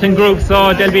for Ayrton Group,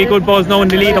 so there'll be a good buzz now in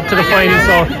the lead up to the final,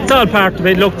 so it's all part of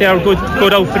it. Look, they're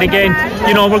good outfit again.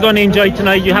 We're going to enjoy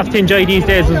tonight. You have to enjoy these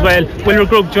days as well. We'll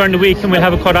regroup during the week and we'll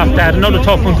have a cut off that. Another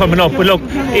tough one coming up, but look,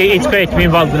 it's great to be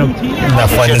involved in them. That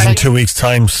final is in 2 weeks'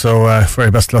 time, so very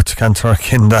best luck to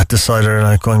Kanturk in that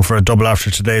decider, going for a double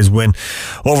after today's win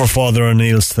over Father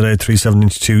O'Neill's today,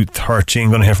 3-17-2-13.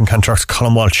 Going to hear from Kanturk's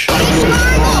Colin Walsh.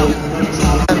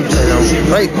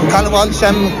 Right, Colin Walsh,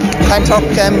 Kanturk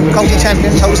county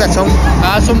champions. How was that sound?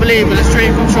 It's unbelievable. It's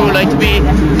dream come true. To be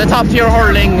the top tier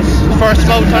hurling, first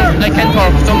go like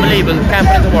Kanturk, it's unbelievable. Can't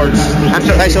put into words.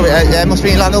 Absolutely. So it must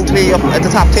be long out to be up at the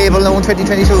top table now in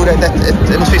 2022.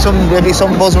 It must be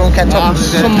some buzz around Kanturk.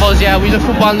 Some buzz, yeah. We do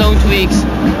football now in 2 weeks.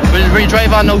 We'll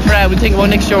drive on now for that. We'll think about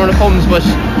next year when it comes, but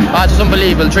it's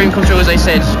unbelievable. Dream come true, as I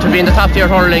said, to be in the top tier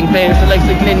hurling, playing for like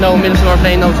Glen now, Midleton are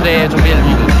playing now today. It's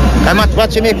unbelievable. And what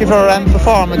do you make of her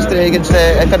performance today against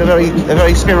a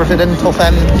very spirited and tough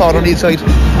Father O'Neill side?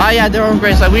 Yeah, they were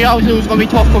great. We always knew it was going to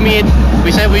be tough coming in.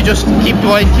 We said we just keep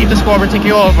going, keep the score, take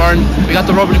you over, and we got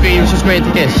the rubber to beat, which was great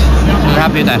to get. We're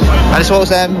happy with that. And I suppose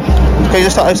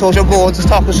your goals, just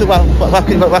talk us through what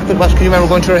can you remember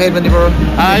going through your head when you were...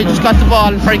 I just got the ball,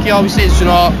 and Frankie always says,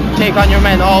 take on your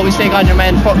men, always take on your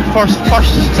men. First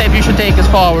step you should take is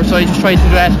forward, so I just tried to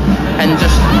do that, and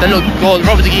just the goal,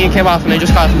 rubber the game came off, and I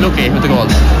just got lucky with the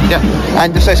goals. Yeah,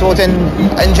 and just I suppose in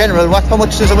general, how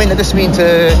much does a win like this mean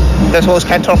to, I suppose,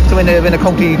 Kanturk to win a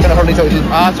county kind of hurling title?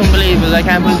 It's unbelievable. I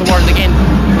can't believe the word again.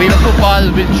 We have football,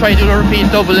 we'll try to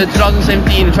repeat double in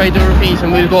 2017, we'll try to repeat,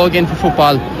 and we'll go again for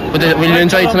football. But we'll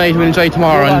enjoy tonight, we'll enjoy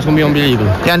tomorrow, and it's going to be unbelievable.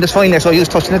 Yeah, and it's fine there, so you was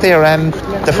touching it there.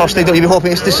 The first leg that you'll be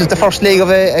hoping this is the first leg of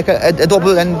a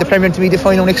double, and the Premier to be the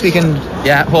final next weekend.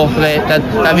 Yeah, hopefully.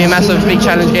 That'll be a massive big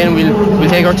challenge again. We'll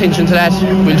take our attention to that.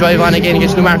 We'll drive on again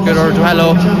against Newmarket or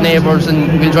Duhallow neighbours,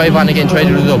 and we'll drive on again, try to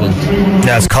do the double.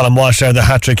 Yeah, it's Colin Walsh there, the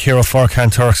hat-trick hero for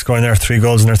Kanturk, scoring there 3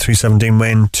 goals in their 3-17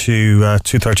 win to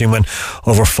 2-13 win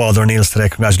over Father O'Neill's today.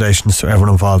 Congratulations to everyone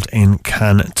involved in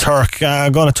Kanturk.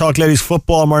 Going to talk ladies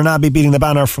football. Mourneabbey beating the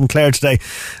Banner from Clare today in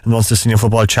the Munster Senior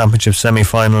Football Championship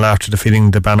semi-final after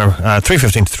defeating the Banner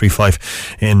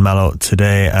 3-15-3-5 in Mallow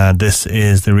today. This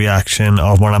is the reaction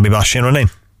of Mourneabbey boss Shane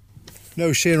Ronayne.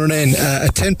 Now Shane Ronayne, a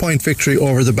 10-point victory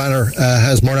over the Banner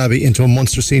has Mourneabbey into a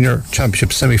Munster Senior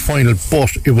Championship semi-final,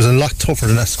 but it was a lot tougher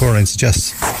than that scoreline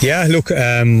suggests. Yeah, look,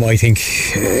 I think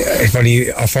it's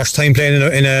probably our first time playing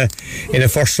in a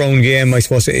first round game, I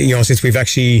suppose, since we've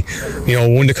actually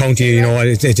won the county.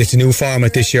 It's a new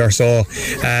format this year, so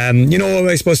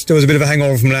I suppose there was a bit of a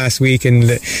hangover from last week, and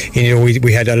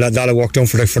we had a lot of work done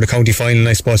for the county final, and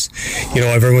I suppose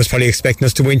everyone was probably expecting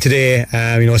us to win today,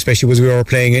 especially as we were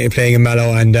playing in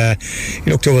Mallow, and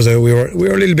look, we were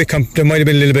a little bit there might have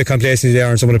been a little bit complacency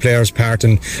there on some of the players' part,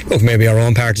 and look, maybe our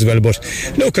own part as well, but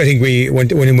look, I think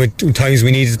when times we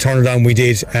needed to turn it on, we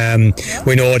did.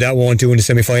 We know that won't do in the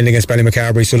semi-final against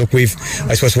Ballymacarbry, so look, I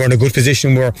suppose we're in a good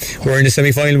position. We're in the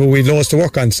semi-final, but we've loads to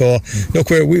work on, so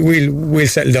look, we'll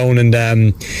settle down, and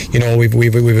we've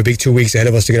a big 2 weeks ahead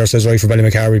of us to get ourselves right for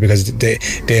Ballymacarbry, because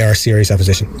they are serious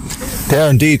opposition. They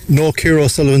are indeed. No Ciara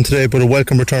O'Sullivan today, but a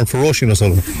welcome return for Roisin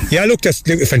O'Sullivan. Yeah, look, that's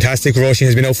fantastic. Roisin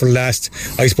has been out for the last,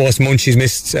 I suppose, month. She's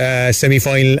missed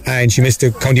semi-final, and she missed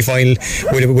the county final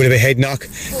with a head knock,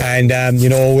 and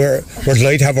we're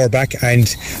delighted to have her back.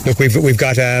 And look, we've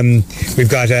got Ciara,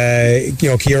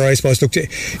 I suppose. Look,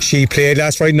 she played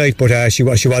last Friday night, but she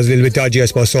was a little bit dodgy, I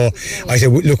suppose. So I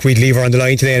said, look, we'd leave her on the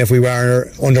line today, and if we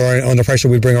were under pressure,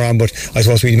 we'd bring her on. But I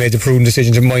suppose we made the prudent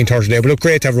decision to mind her today. But look,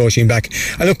 great to have Roisin back.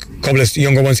 And look, a couple of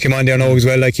younger ones came on there now as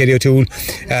well, like Katie O'Toole,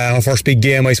 her first big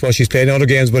game, I suppose. She's played in other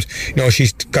games, but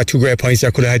she's got 2 great points there,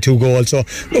 could have had 2 goals. So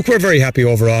look, we're very happy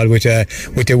overall with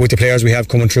the players we have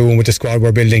coming through, and with the squad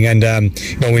we're building, and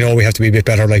we know we have to be a bit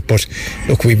better, but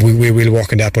look, we will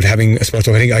work on that. But having, I suppose,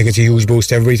 I think it's a huge boost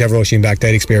to everybody to have Roisin back,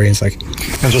 that experience. And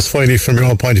just finally, from your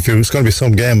own point of view, it's going to be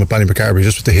some game with Ballymacarbry,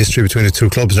 just with the history between the 2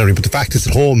 clubs and everything, but the fact it's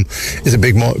at home is a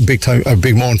big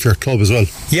moment for your club as well.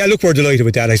 Yeah, look, we're delighted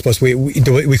with that. I suppose we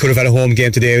could have had a home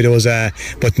game today,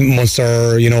 but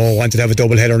Munster wanted to have a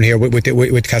double header in here here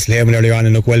with Castlehaven earlier on,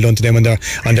 and look, well done to them on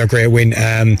their great win.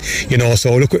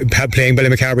 So look, playing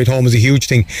Ballymacarbery at home is a huge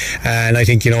thing, and I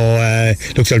think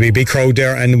look, there'll be a big crowd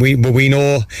there, and we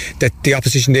know that the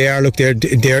opposition they're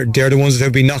the ones that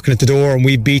have been knocking at the door, and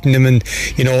we've beaten them, and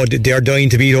they're dying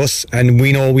to beat us, and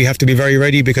we know we have to be very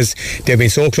ready because they've been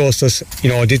so close to us.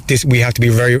 This we have to be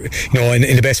very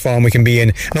in the best form we can be in,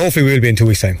 and hopefully we'll be in 2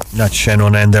 weeks' time. That's Shane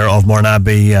O'Neill there of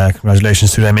Mourneabbey.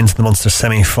 Congratulations to them into the Munster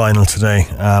semi-final today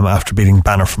after beating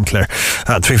Banner from Clare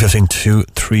 3-15 to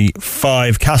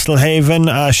 3-5.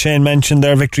 Castlehaven, Shane mentioned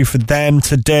their victory for them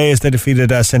today as they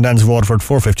defeated St Anne's of Waterford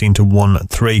 4-15 to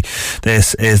 1-3.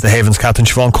 This is the Havens captain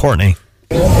Siobhan Courtney.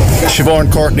 Siobhan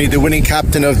Courtney, the winning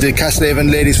captain of the Castlehaven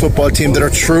ladies football team that are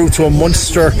through to a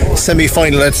Munster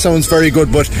semi-final. That sounds very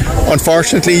good, but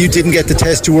unfortunately you didn't get the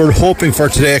test you were hoping for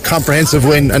today, a comprehensive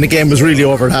win, and the game was really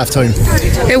over at half time.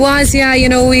 It was, yeah.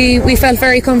 We felt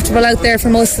very comfortable out there for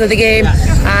most of the game.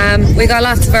 We got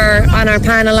lots of our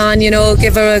panel on,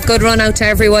 give a good run out to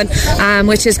everyone,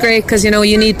 which is great because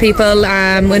you need people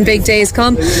when big days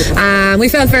come. We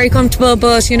felt very comfortable,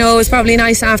 but it was probably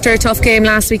nice after a tough game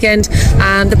last weekend.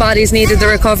 The bodies needed the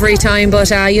recovery time, but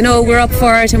we're up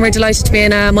for it, and we're delighted to be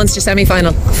in a Munster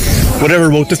semi-final. Whatever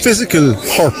about the physical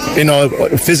hurt,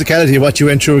 physicality of what you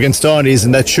went through against Donnies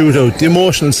and that shootout, the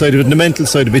emotional side of it and the mental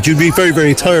side of it, you'd be very,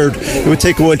 very tired. It would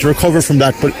take a while to recover from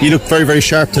that, but you look very, very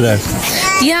sharp today.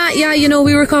 Yeah,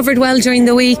 we recovered well during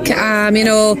the week.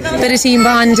 Bit of team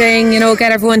bonding,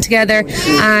 get everyone together,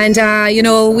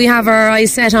 and we have our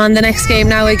eyes set on the next game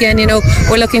now. Again,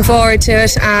 we're looking forward to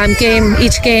it.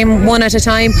 Each game one at a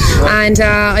time, and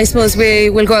I suppose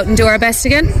we will go out and do our best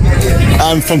again.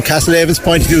 From Castlehaven's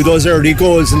point of view, those early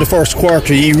goals in the first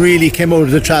quarter, you really came out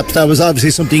of the traps. That was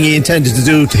obviously something you intended to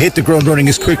do, to hit the ground running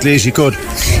as quickly as you could.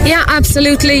 Yeah,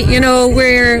 absolutely.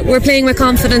 We're playing with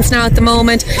confidence now at the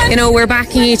moment. We're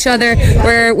backing each other.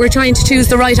 We're trying to choose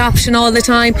the right option all the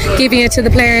time, giving it to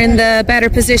the player in the better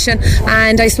position,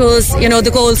 and I suppose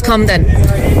the goals come then.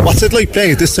 What's it like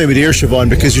playing at this time of the year, Siobhan?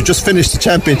 Because you just finished the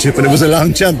championship, and it was a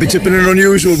long championship and an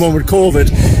unusual one with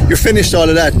COVID. You're finished all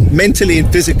of that mentally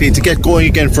and physically to get going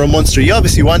again for a Munster. You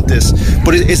obviously want this,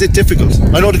 but is it difficult?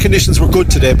 I know the conditions were good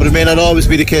today, but it may not always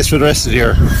be the case for the rest of the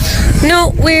year.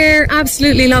 No, we're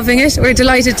absolutely loving it. We're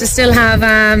delighted to still have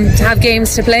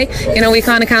games to play. We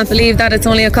kind of can't believe that it's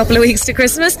only a couple of weeks to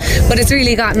Christmas, but it's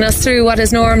really gotten us through what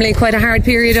is normally quite a hard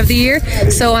period of the year.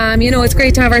 So it's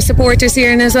great to have our supporters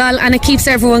here as well, and it keeps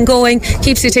everyone going,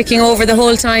 keeps you ticking over the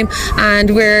whole time,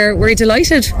 and we're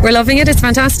delighted. We're loving it. It's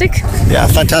fantastic. Yeah,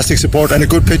 fantastic support, and a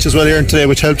good pitch as well here today,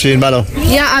 which helped you in Mallow.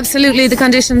 Yeah, absolutely. The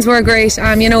conditions were great.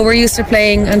 We're used to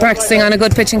playing and practicing on a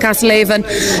good pitch in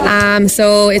Castlehaven,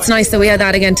 so it's nice that we had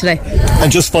that again today.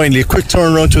 And just finally, a quick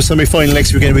turnaround to a semi-final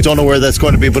next weekend. We don't know where that's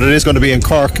going to be, but it is going to be in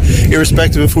Cork.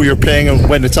 Irrespective of who you're playing and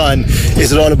when it's on,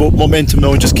 is it all about momentum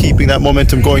now and just keeping that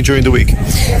momentum going during the week?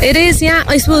 It is, yeah.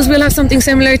 I suppose we'll have something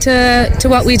similar to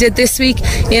what we did this week.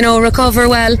 Recover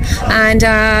well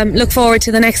and look forward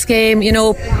to the next game.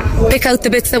 Pick out the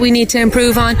bits that we need to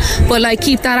improve on, but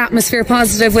keep that atmosphere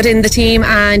positive within the team,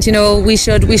 and we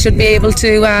should be able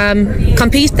to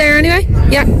compete there anyway.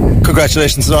 Yeah.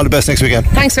 Congratulations and all the best next weekend.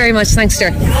 Thanks very much. Thanks,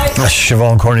 Ger.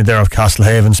 Siobhan Courtney there of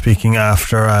Castlehaven speaking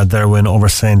after their win over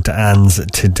St Anne's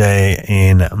today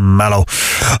in Mallow.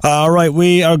 Alright,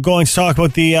 we are going to talk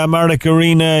about the Mardyke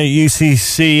Arena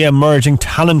UCC Emerging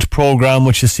Talent Programme,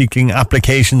 which is seeking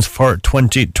applications for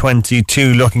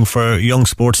 2022, looking for young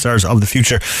sports stars of the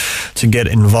future to get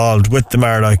involved with the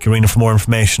Mardyke Arena. For more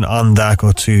information on that,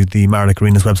 go to the Mardyke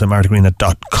Arena's website,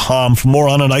 mardykearena.com. For more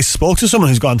on it, I spoke to someone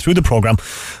who's gone through the programme,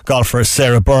 golfer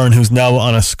Sara Byrne, who's now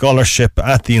on a scholarship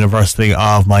at the University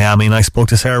of Miami, and I spoke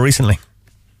to Sara recently.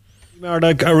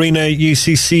 Mardyke Arena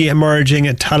UCC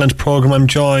Emerging Talent Programme. I'm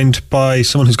joined by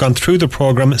someone who's gone through the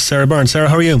programme, Sara Byrne. Sara,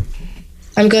 how are you?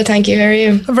 I'm good, thank you. How are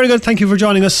you? I'm very good, thank you for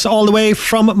joining us all the way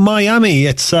from Miami.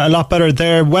 It's a lot better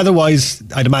there weather-wise,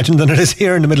 I'd imagine, than it is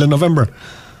here in the middle of November.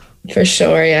 For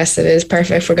sure, yes, it is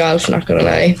perfect for golf, not going to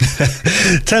lie.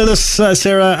 Tell us,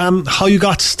 Sara, how you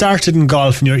got started in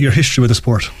golf and your history with the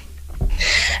sport.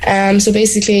 So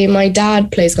basically my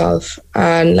dad plays golf,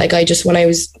 and when I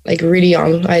was really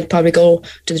young, I'd probably go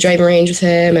to the driving range with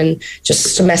him and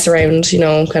just to mess around,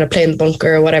 kind of play in the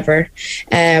bunker or whatever.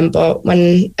 But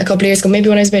when a couple of years ago, maybe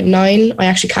when I was about 9, I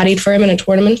actually caddied for him in a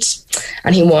tournament,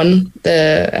 and he won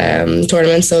the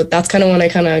tournament. So that's kind of when I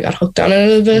kind of got hooked on it a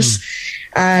little bit.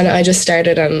 And I just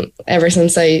started, and ever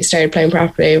since I started playing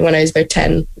properly when I was about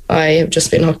 10, I have just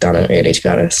been hooked on it, really, to be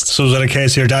honest. So is that a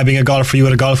case of your dad being a golfer, you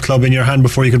had a golf club in your hand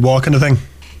before you could walk in the thing?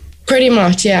 Pretty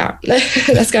much, yeah.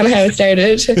 That's kind of how it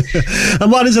started.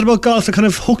 And what is it about golf that kind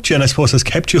of hooked you, and I suppose has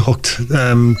kept you hooked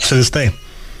to this day?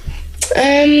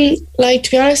 Like,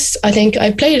 to be honest, I think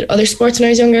I played other sports when I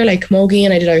was younger, like camogie,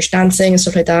 and I did Irish dancing and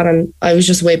stuff like that, and I was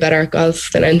just way better at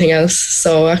golf than anything else.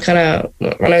 So I kind of,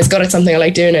 when I was good at something, I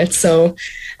like doing it. So,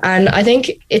 and I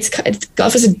think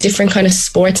golf is a different kind of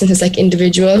sport since it's like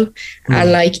individual,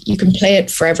 and like you can play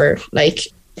it forever. Like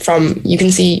you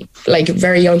can see like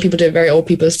very young people to very old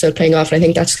people still playing golf, and I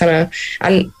think that's kind of,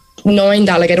 and knowing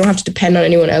that like I don't have to depend on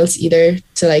anyone else either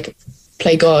to like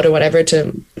play God or whatever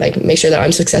to like make sure that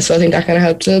I'm successful. I think that kind of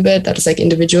helped a little bit. That it's like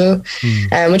individual,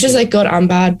 which is like good and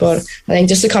bad, but I think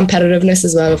just the competitiveness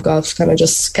as well of golf kind of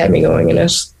just kept me going in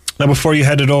it. Now, before you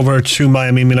headed over to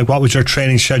Miami, I mean, like, what was your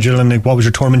training schedule and like what was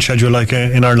your tournament schedule like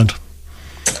in Ireland?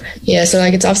 Yeah, so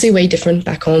like it's obviously way different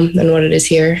back home than what it is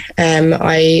here.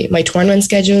 My tournament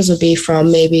schedules would be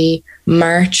from maybe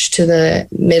March to the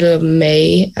middle of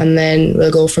May, and then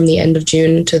we'll go from the end of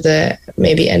June to the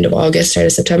maybe end of August, start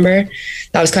of September.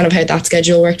 That was kind of how that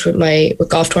schedule worked with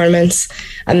golf tournaments,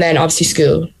 and then obviously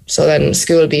school. So then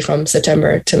school would be from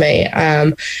September to May,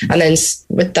 and then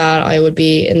with that I would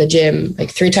be in the gym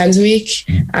like 3 times a week,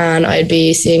 and I'd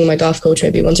be seeing my golf coach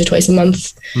maybe once or twice a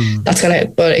month. That's kind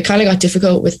of, but it kind of got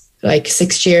difficult with like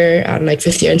 6th year and like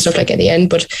 5th year and stuff like at the end.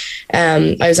 But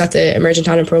I was at the emerging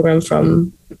talent program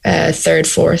from 3rd,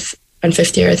 4th and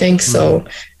 5th year, I think. So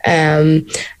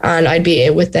and I'd be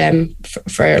with them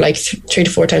for like 3 to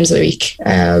 4 times a week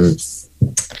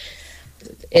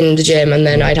in the gym, and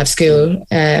then I'd have school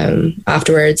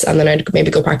afterwards, and then I'd maybe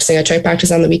go practicing. I tried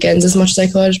practice on the weekends as much as I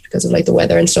could because of like the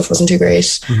weather and stuff wasn't too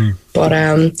great. But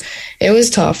it was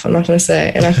tough. I'm not going to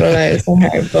say, I'm not going to lie, it was so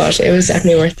hard, but it was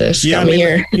definitely worth it. Yeah,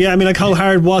 I mean, like, how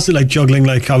hard was it, like juggling,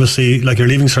 like, obviously, like your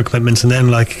leaving cert commitments and then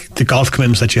like the golf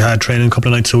commitments that you had, training a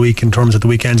couple of nights a week in terms of the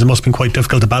weekends? It must have been quite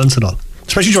difficult to balance it all,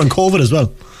 especially during COVID as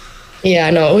well.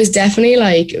 Yeah, no, it was definitely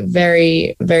like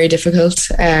very, very difficult.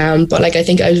 But like I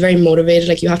think I was very motivated.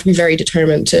 Like you have to be very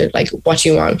determined to like what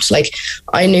you want. Like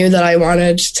I knew that I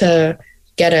wanted to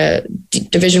get a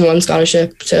Division 1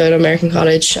 scholarship to an American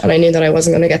college, and I knew that I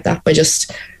wasn't going to get that by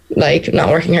just like not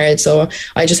working hard. So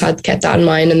I just had kept that in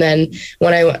mind. And then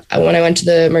when I went to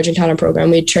the emerging talent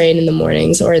program, we'd train in the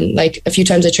mornings, or like a few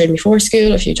times I trained before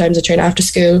school, a few times I trained after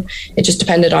school. It just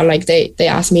depended on like they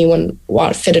asked me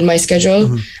what fitted my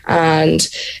schedule, and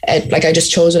like I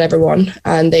just chose whatever one,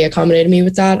 and they accommodated me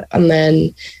with that. And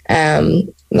then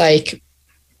like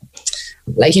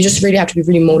you just really have to be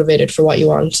really motivated for what you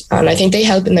want, and I think they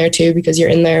help in there too, because you're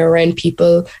in there around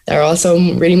people that are also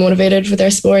really motivated for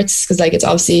their sports, because like it's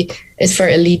for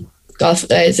elite golf,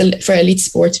 it's for elite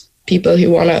sports people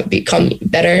who want to become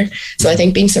better. So I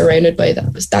think being surrounded by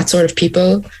that sort of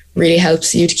people really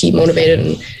helps you to keep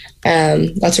motivated,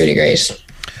 and that's really great.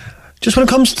 Just when it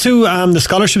comes to the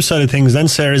scholarship side of things then,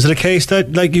 Sarah, is it a case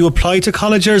that like you apply to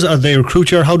colleges, or they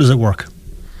recruit you, or how does it work?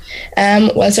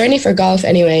 Well, certainly for golf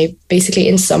anyway, basically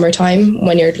in summertime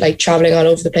when you're like traveling all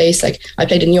over the place, like I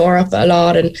played in Europe a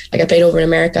lot, and like I played over in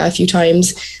America a few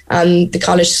times, and the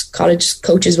college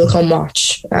coaches will come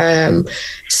watch.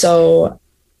 So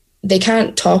they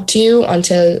can't talk to you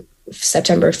until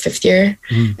September 5th year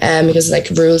because like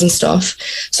rules and stuff.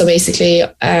 So basically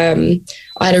I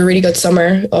had a really good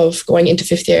summer of going into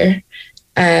 5th year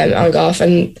on golf,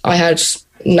 and I had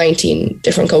 19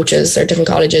 different coaches or different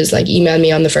colleges like email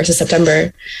me on the 1st of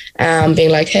September being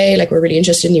like, hey, like we're really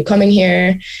interested in you coming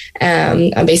here,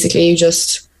 and basically you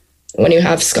just, when you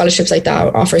have scholarships like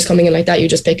that, offers coming in like that, you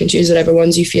just pick and choose whatever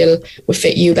ones you feel would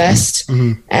fit you best.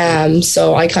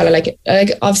 So I kind of like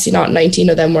obviously not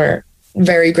 19 of them were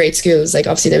very great schools. Like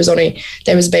obviously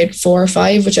there was about 4 or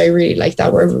 5 which I really liked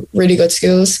that were really good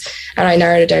schools, and I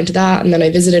narrowed it down to that, and then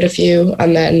I visited a few,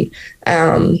 and then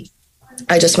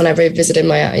I just, whenever I visited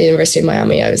my University of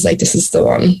Miami, I was like, this is the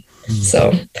one.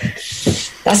 So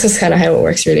that's just kind of how it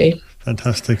works, really.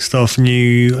 Fantastic stuff. And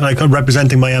you, like,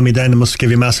 representing Miami then, it must give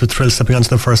you a massive thrill stepping onto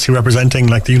the first tee representing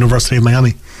like the University of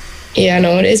Miami. Yeah,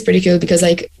 no, it is pretty cool, because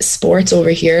like sports over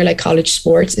here, like college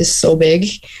sports is so big.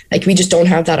 Like we just don't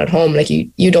have that at home. Like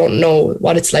you don't know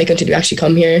what it's like until you actually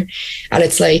come here. And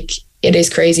it's like, it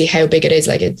is crazy how big it is.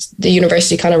 Like the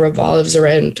university kind of revolves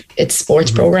around its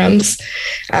sports programs.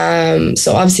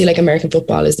 So obviously like American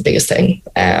football is the biggest thing.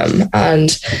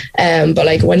 But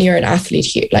like when you're an athlete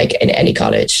here, like in any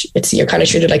college, you're kind of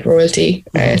treated like royalty.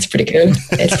 It's pretty cool.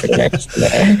 It's pretty nice.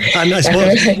 And I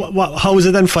suppose, how is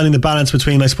it then finding the balance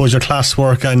between, I suppose, your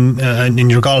classwork and in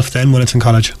your golf then when it's in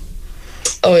college?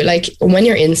 like when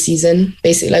you're in season,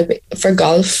 basically, like for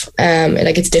golf,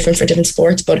 like it's different for different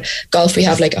sports, but golf, we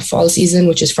have like a fall season,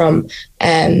 which is from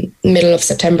middle of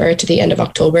September to the end of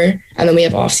October, and then we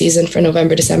have off season for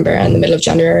November, December, and the middle of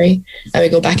January, and we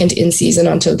go back into in season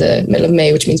until the middle of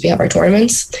May, which means we have our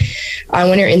tournaments. And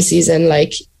when you're in season,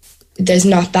 like there's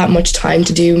not that much time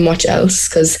to do much else,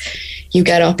 because you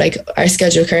get up, like our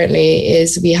schedule currently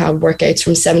is we have workouts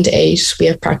from 7 to 8, we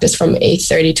have practice from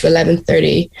 8:30 to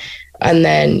 11:30, and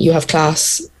then you have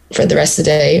class for the rest of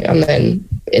the day, and then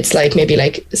it's like maybe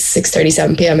like 6:30,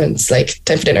 7 p.m. and it's like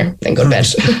time for dinner, then go to bed.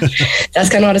 That's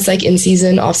kind of what it's like in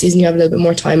season. Off season, you have a little bit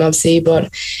more time, obviously, but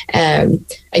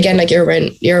again, like you're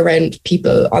around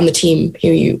people on the team who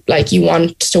you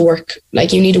want to work,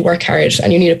 like you need to work hard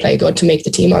and you need to play good to make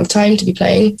the team on time to be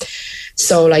playing.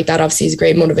 So like that obviously is a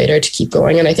great motivator to keep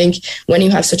going. And I think when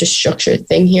you have such a structured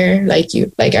thing here,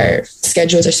 like our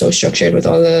schedules are so structured with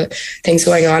all the things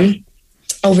going on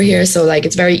over here, so like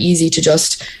it's very easy to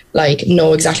just like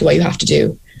know exactly what you have to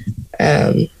do.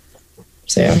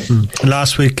 So yeah.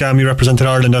 Last week you represented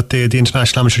Ireland at the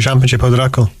International Amateur Championship. How did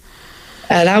that go?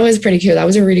 That was pretty cool. That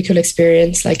was a really cool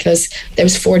experience, like, because there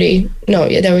was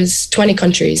 20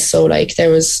 countries, so like there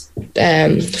was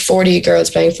 40 girls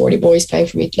playing, 40 boys playing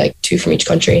from each, like 2 from each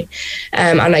country,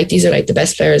 and like these are like the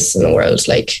best players in the world.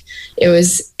 Like it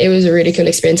was a really cool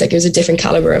experience. Like it was a different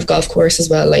caliber of golf course as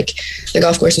well. Like the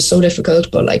golf course was so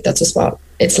difficult, but like that's just what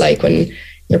it's like when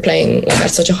you're playing like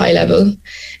at such a high level.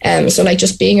 So like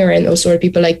just being around those sort of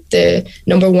people, like the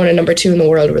number 1 and number 2 in the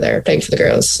world were there playing for the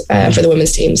girls, for the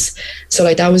women's teams. So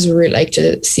like that was really like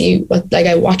to see what, like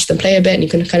I watched them play a bit and you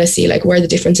can kind of see like where the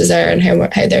differences are and how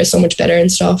they're so much better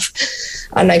and stuff.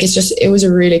 And like it was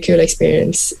a really cool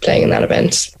experience playing in that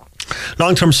event.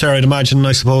 Long term, Sarah, I'd imagine,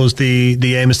 I suppose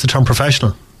the aim is to turn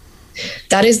professional.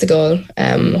 That is the goal.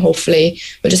 Hopefully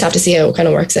we'll just have to see how it kind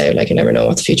of works out. Like you never know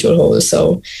what the future will hold,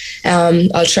 so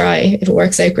I'll try. If it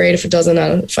works out, great. If it doesn't,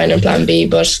 I'll find a plan B,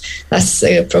 but that's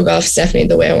pro golf is definitely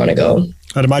the way I want to go.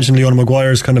 I'd imagine Leona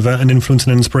Maguire is kind of an influence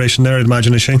and an inspiration there, I'd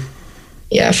imagine, is she?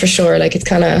 Yeah, for sure. Like it's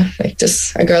kind of like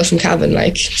just a girl from Cavan,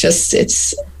 like just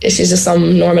she's just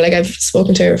some normal, like I've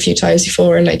spoken to her a few times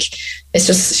before, and like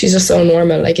she's just so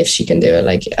normal. Like if she can do it,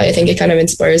 like I think it kind of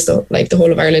inspires the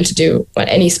whole of Ireland to do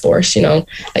any sport, you know,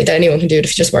 like that anyone can do it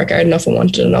if you just work hard enough and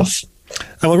want it enough.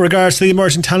 And with regards to the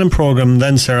Emerging Talent Programme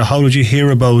then, Sarah, how did you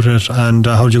hear about it, and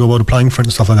how did you go about applying for it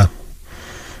and stuff like that?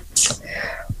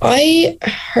 I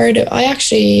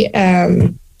actually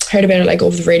heard about it like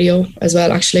over the radio as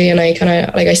well, actually, and I kind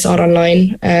of like I saw it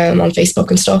online on Facebook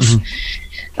and stuff.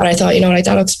 And I thought, you know, like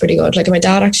that looks pretty good. Like my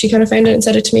dad actually kind of found it and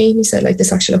said it to me. He said like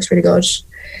this actually looks pretty good.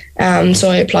 So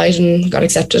I applied and got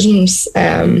accepted, and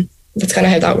that's kind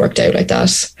of how that worked out, like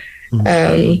that.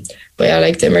 But yeah,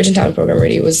 like the Emerging Talent Programme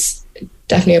really was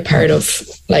definitely a part of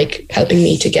like helping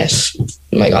me to get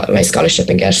my scholarship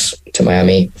and get to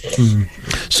Miami.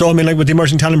 So I mean, like with the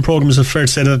Emerging Talent Programme, is it fair to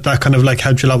say that kind of like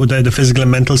helped you a lot with the physical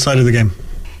and mental side of the game?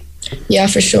 Yeah,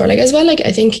 for sure. Like as well, like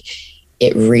I think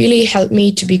it really helped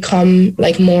me to become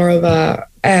like more of a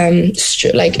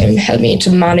it helped me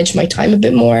to manage my time a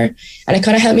bit more, and it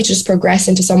kind of helped me to just progress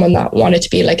into someone that wanted to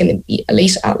be like an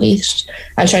elite athlete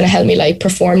and trying to help me like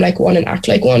perform like one and act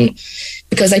like one.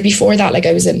 Because like before that, like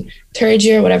I was in 3rd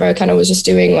year, whatever, I kind of was just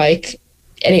doing like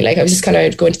I was just kind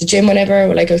of going to the gym whenever,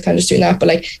 or like I was kind of just doing that. But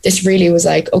like this really was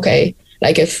like, okay,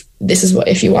 like if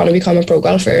you want to become a pro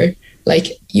golfer, like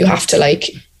you have to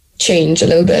like change a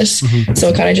little bit. So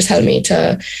it kind of just helped me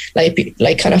to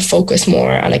like kind of focus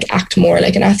more and like act more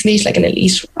like an athlete, like an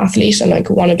elite athlete, and like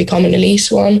want to become an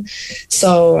elite one.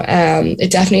 So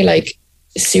it definitely like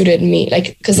suited me,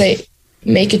 like because they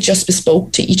make it just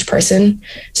bespoke to each person,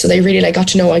 so they really like got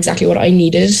to know exactly what I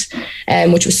needed,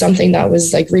 which was something that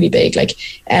was like really big. Like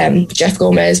Jeff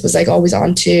Gomez was like always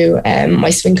on to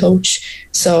my swing coach,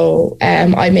 so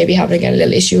I maybe having a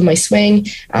little issue with my swing,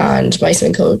 and my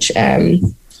swing coach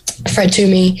Fred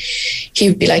Toomey, he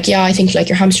would be like, yeah, I think like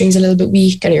your hamstrings are a little bit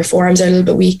weak and your forearms are a little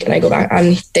bit weak, and I go back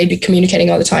and they'd be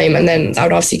communicating all the time, and then that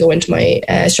would obviously go into my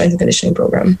strength and conditioning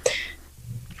program.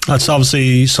 That's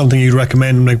obviously something you'd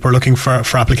recommend. Like we're looking for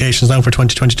applications now for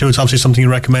 2022. It's obviously something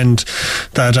you recommend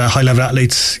that high level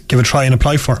athletes give a try and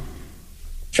apply for.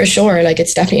 For sure, like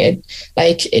it's definitely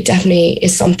it definitely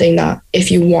is something that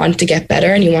if you want to get better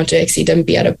and you want to exceed and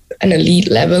be at an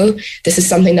elite level, this is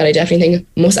something that I definitely think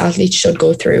most athletes should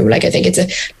go through. Like I think it's a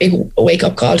big wake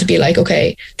up call to be like,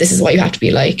 okay, this is what you have to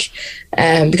be like,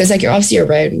 because like you're obviously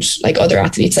around like other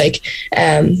athletes. Like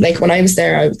when I was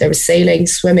there was sailing,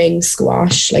 swimming,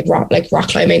 squash, like rock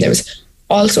climbing. There was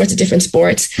all sorts of different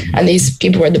sports, and these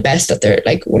people were the best at their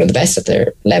one of the best at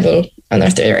their level. and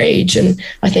at their age. And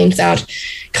I think that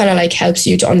kind of like helps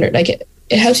you to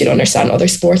it helps you to understand other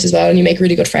sports as well, and you make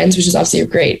really good friends, which is obviously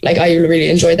great. Like I really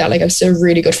enjoyed that. Like I'm still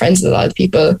really good friends with a lot of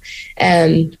people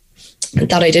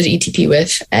that I did ETP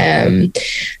with.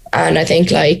 And I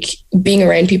think like being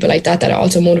around people like that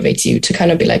also motivates you to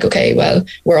kind of be like, okay, well,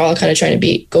 we're all kind of trying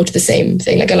to go to the same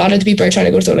thing. Like a lot of the people are trying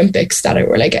to go to the Olympics that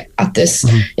were like at this,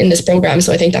 in this program.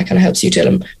 So I think that kind of helps you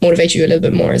to motivate you a little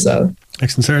bit more as well.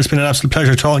 Excellent, Sarah. It's been an absolute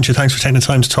pleasure talking to you. Thanks for taking the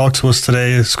time to talk to us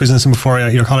today, squeezing us in before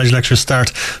your college lectures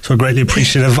start. So we're greatly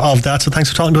appreciative of that. So thanks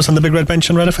for talking to us on the Big Red Bench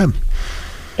on Red FM.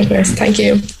 Of course, thank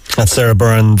you. That's Sara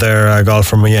Byrne there, golf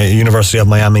from University of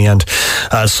Miami, and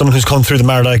someone who's come through the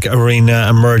Mardyke Arena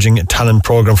Emerging Talent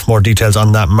Programme. For more details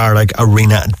on that,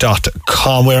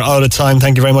 mardykearena.com. We're out of time.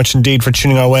 Thank you very much indeed for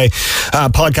tuning our way.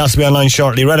 Podcast will be online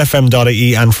shortly,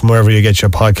 redfm.ie, and from wherever you get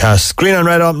your podcasts. Green and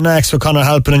Red up next with Conor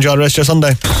Halpin. Enjoy the rest of your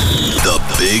Sunday. The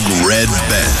Big Red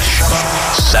Bench,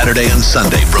 Saturday and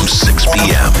Sunday from 6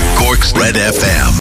 p.m. Cork's Red FM.